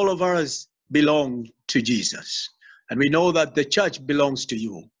 but all of us belong to Jesus. And we know that the church belongs to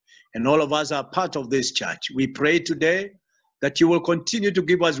you, and all of us are part of this church. We pray today that you will continue to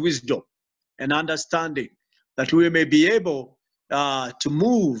give us wisdom and understanding, that we may be able to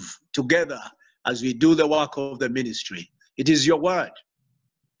move together as we do the work of the ministry. It is your word,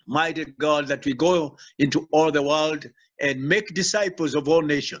 mighty God, that we go into all the world and make disciples of all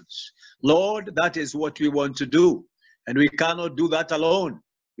nations. Lord, that is what we want to do, and we cannot do that alone.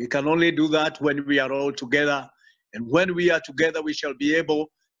 We can only do that when we are all together, and when we are together, we shall be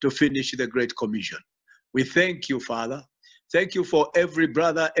able to finish the Great Commission. We thank you, Father. Thank you for every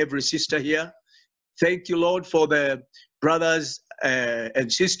brother, every sister here. Thank you, Lord, for the brothers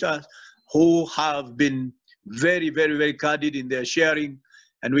and sisters who have been very, very, very candid in their sharing.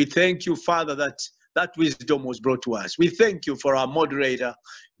 And we thank you, Father, that that wisdom was brought to us. We thank you for our moderator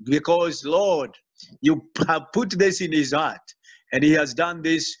because, Lord, you have put this in his heart, and he has done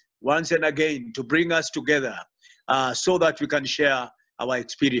this once and again to bring us together so that we can share our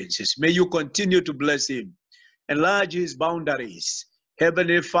experiences. May you continue to bless him, enlarge his boundaries.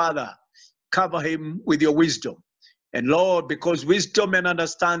 Heavenly Father, cover him with your wisdom. And Lord, because wisdom and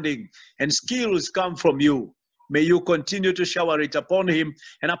understanding and skills come from you, may you continue to shower it upon him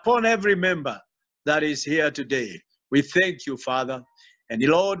and upon every member that is here today. We thank you, Father. And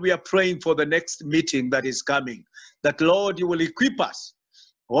Lord, we are praying for the next meeting that is coming, that Lord, you will equip us,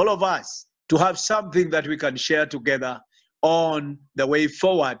 all of us, to have something that we can share together on the way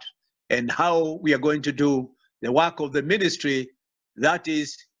forward and how we are going to do the work of the ministry that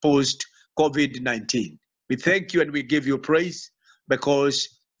is post-COVID-19. We thank you and we give you praise because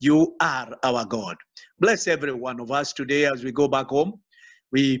you are our God. Bless every one of us today as we go back home.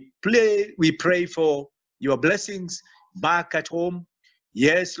 We pray for your blessings back at home.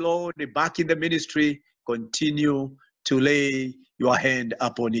 Yes, Lord, back in the ministry, continue to lay your hand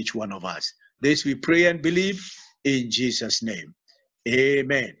upon each one of us. This we pray and believe in Jesus' name.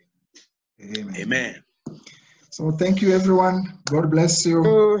 Amen. Amen. Amen. So thank you, everyone. God bless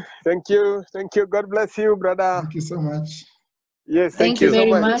you. Thank you. Thank you. God bless you, brother. Thank you so much. Yes, Thank thank you you so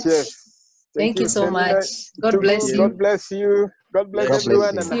very much. much. Yes. Thank you so Selina, much. God too. bless God you. bless you. God bless Bless God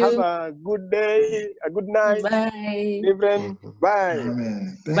bless everyone, you. and Bless have you. a good day, a good night. Bye. Evening. Bye.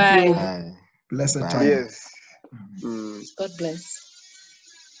 Amen. Thank Bye. you. Bye. Blessed Bye. time. Yes. Amen. Mm. God bless.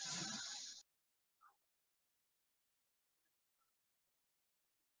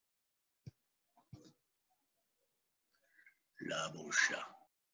 Labusha.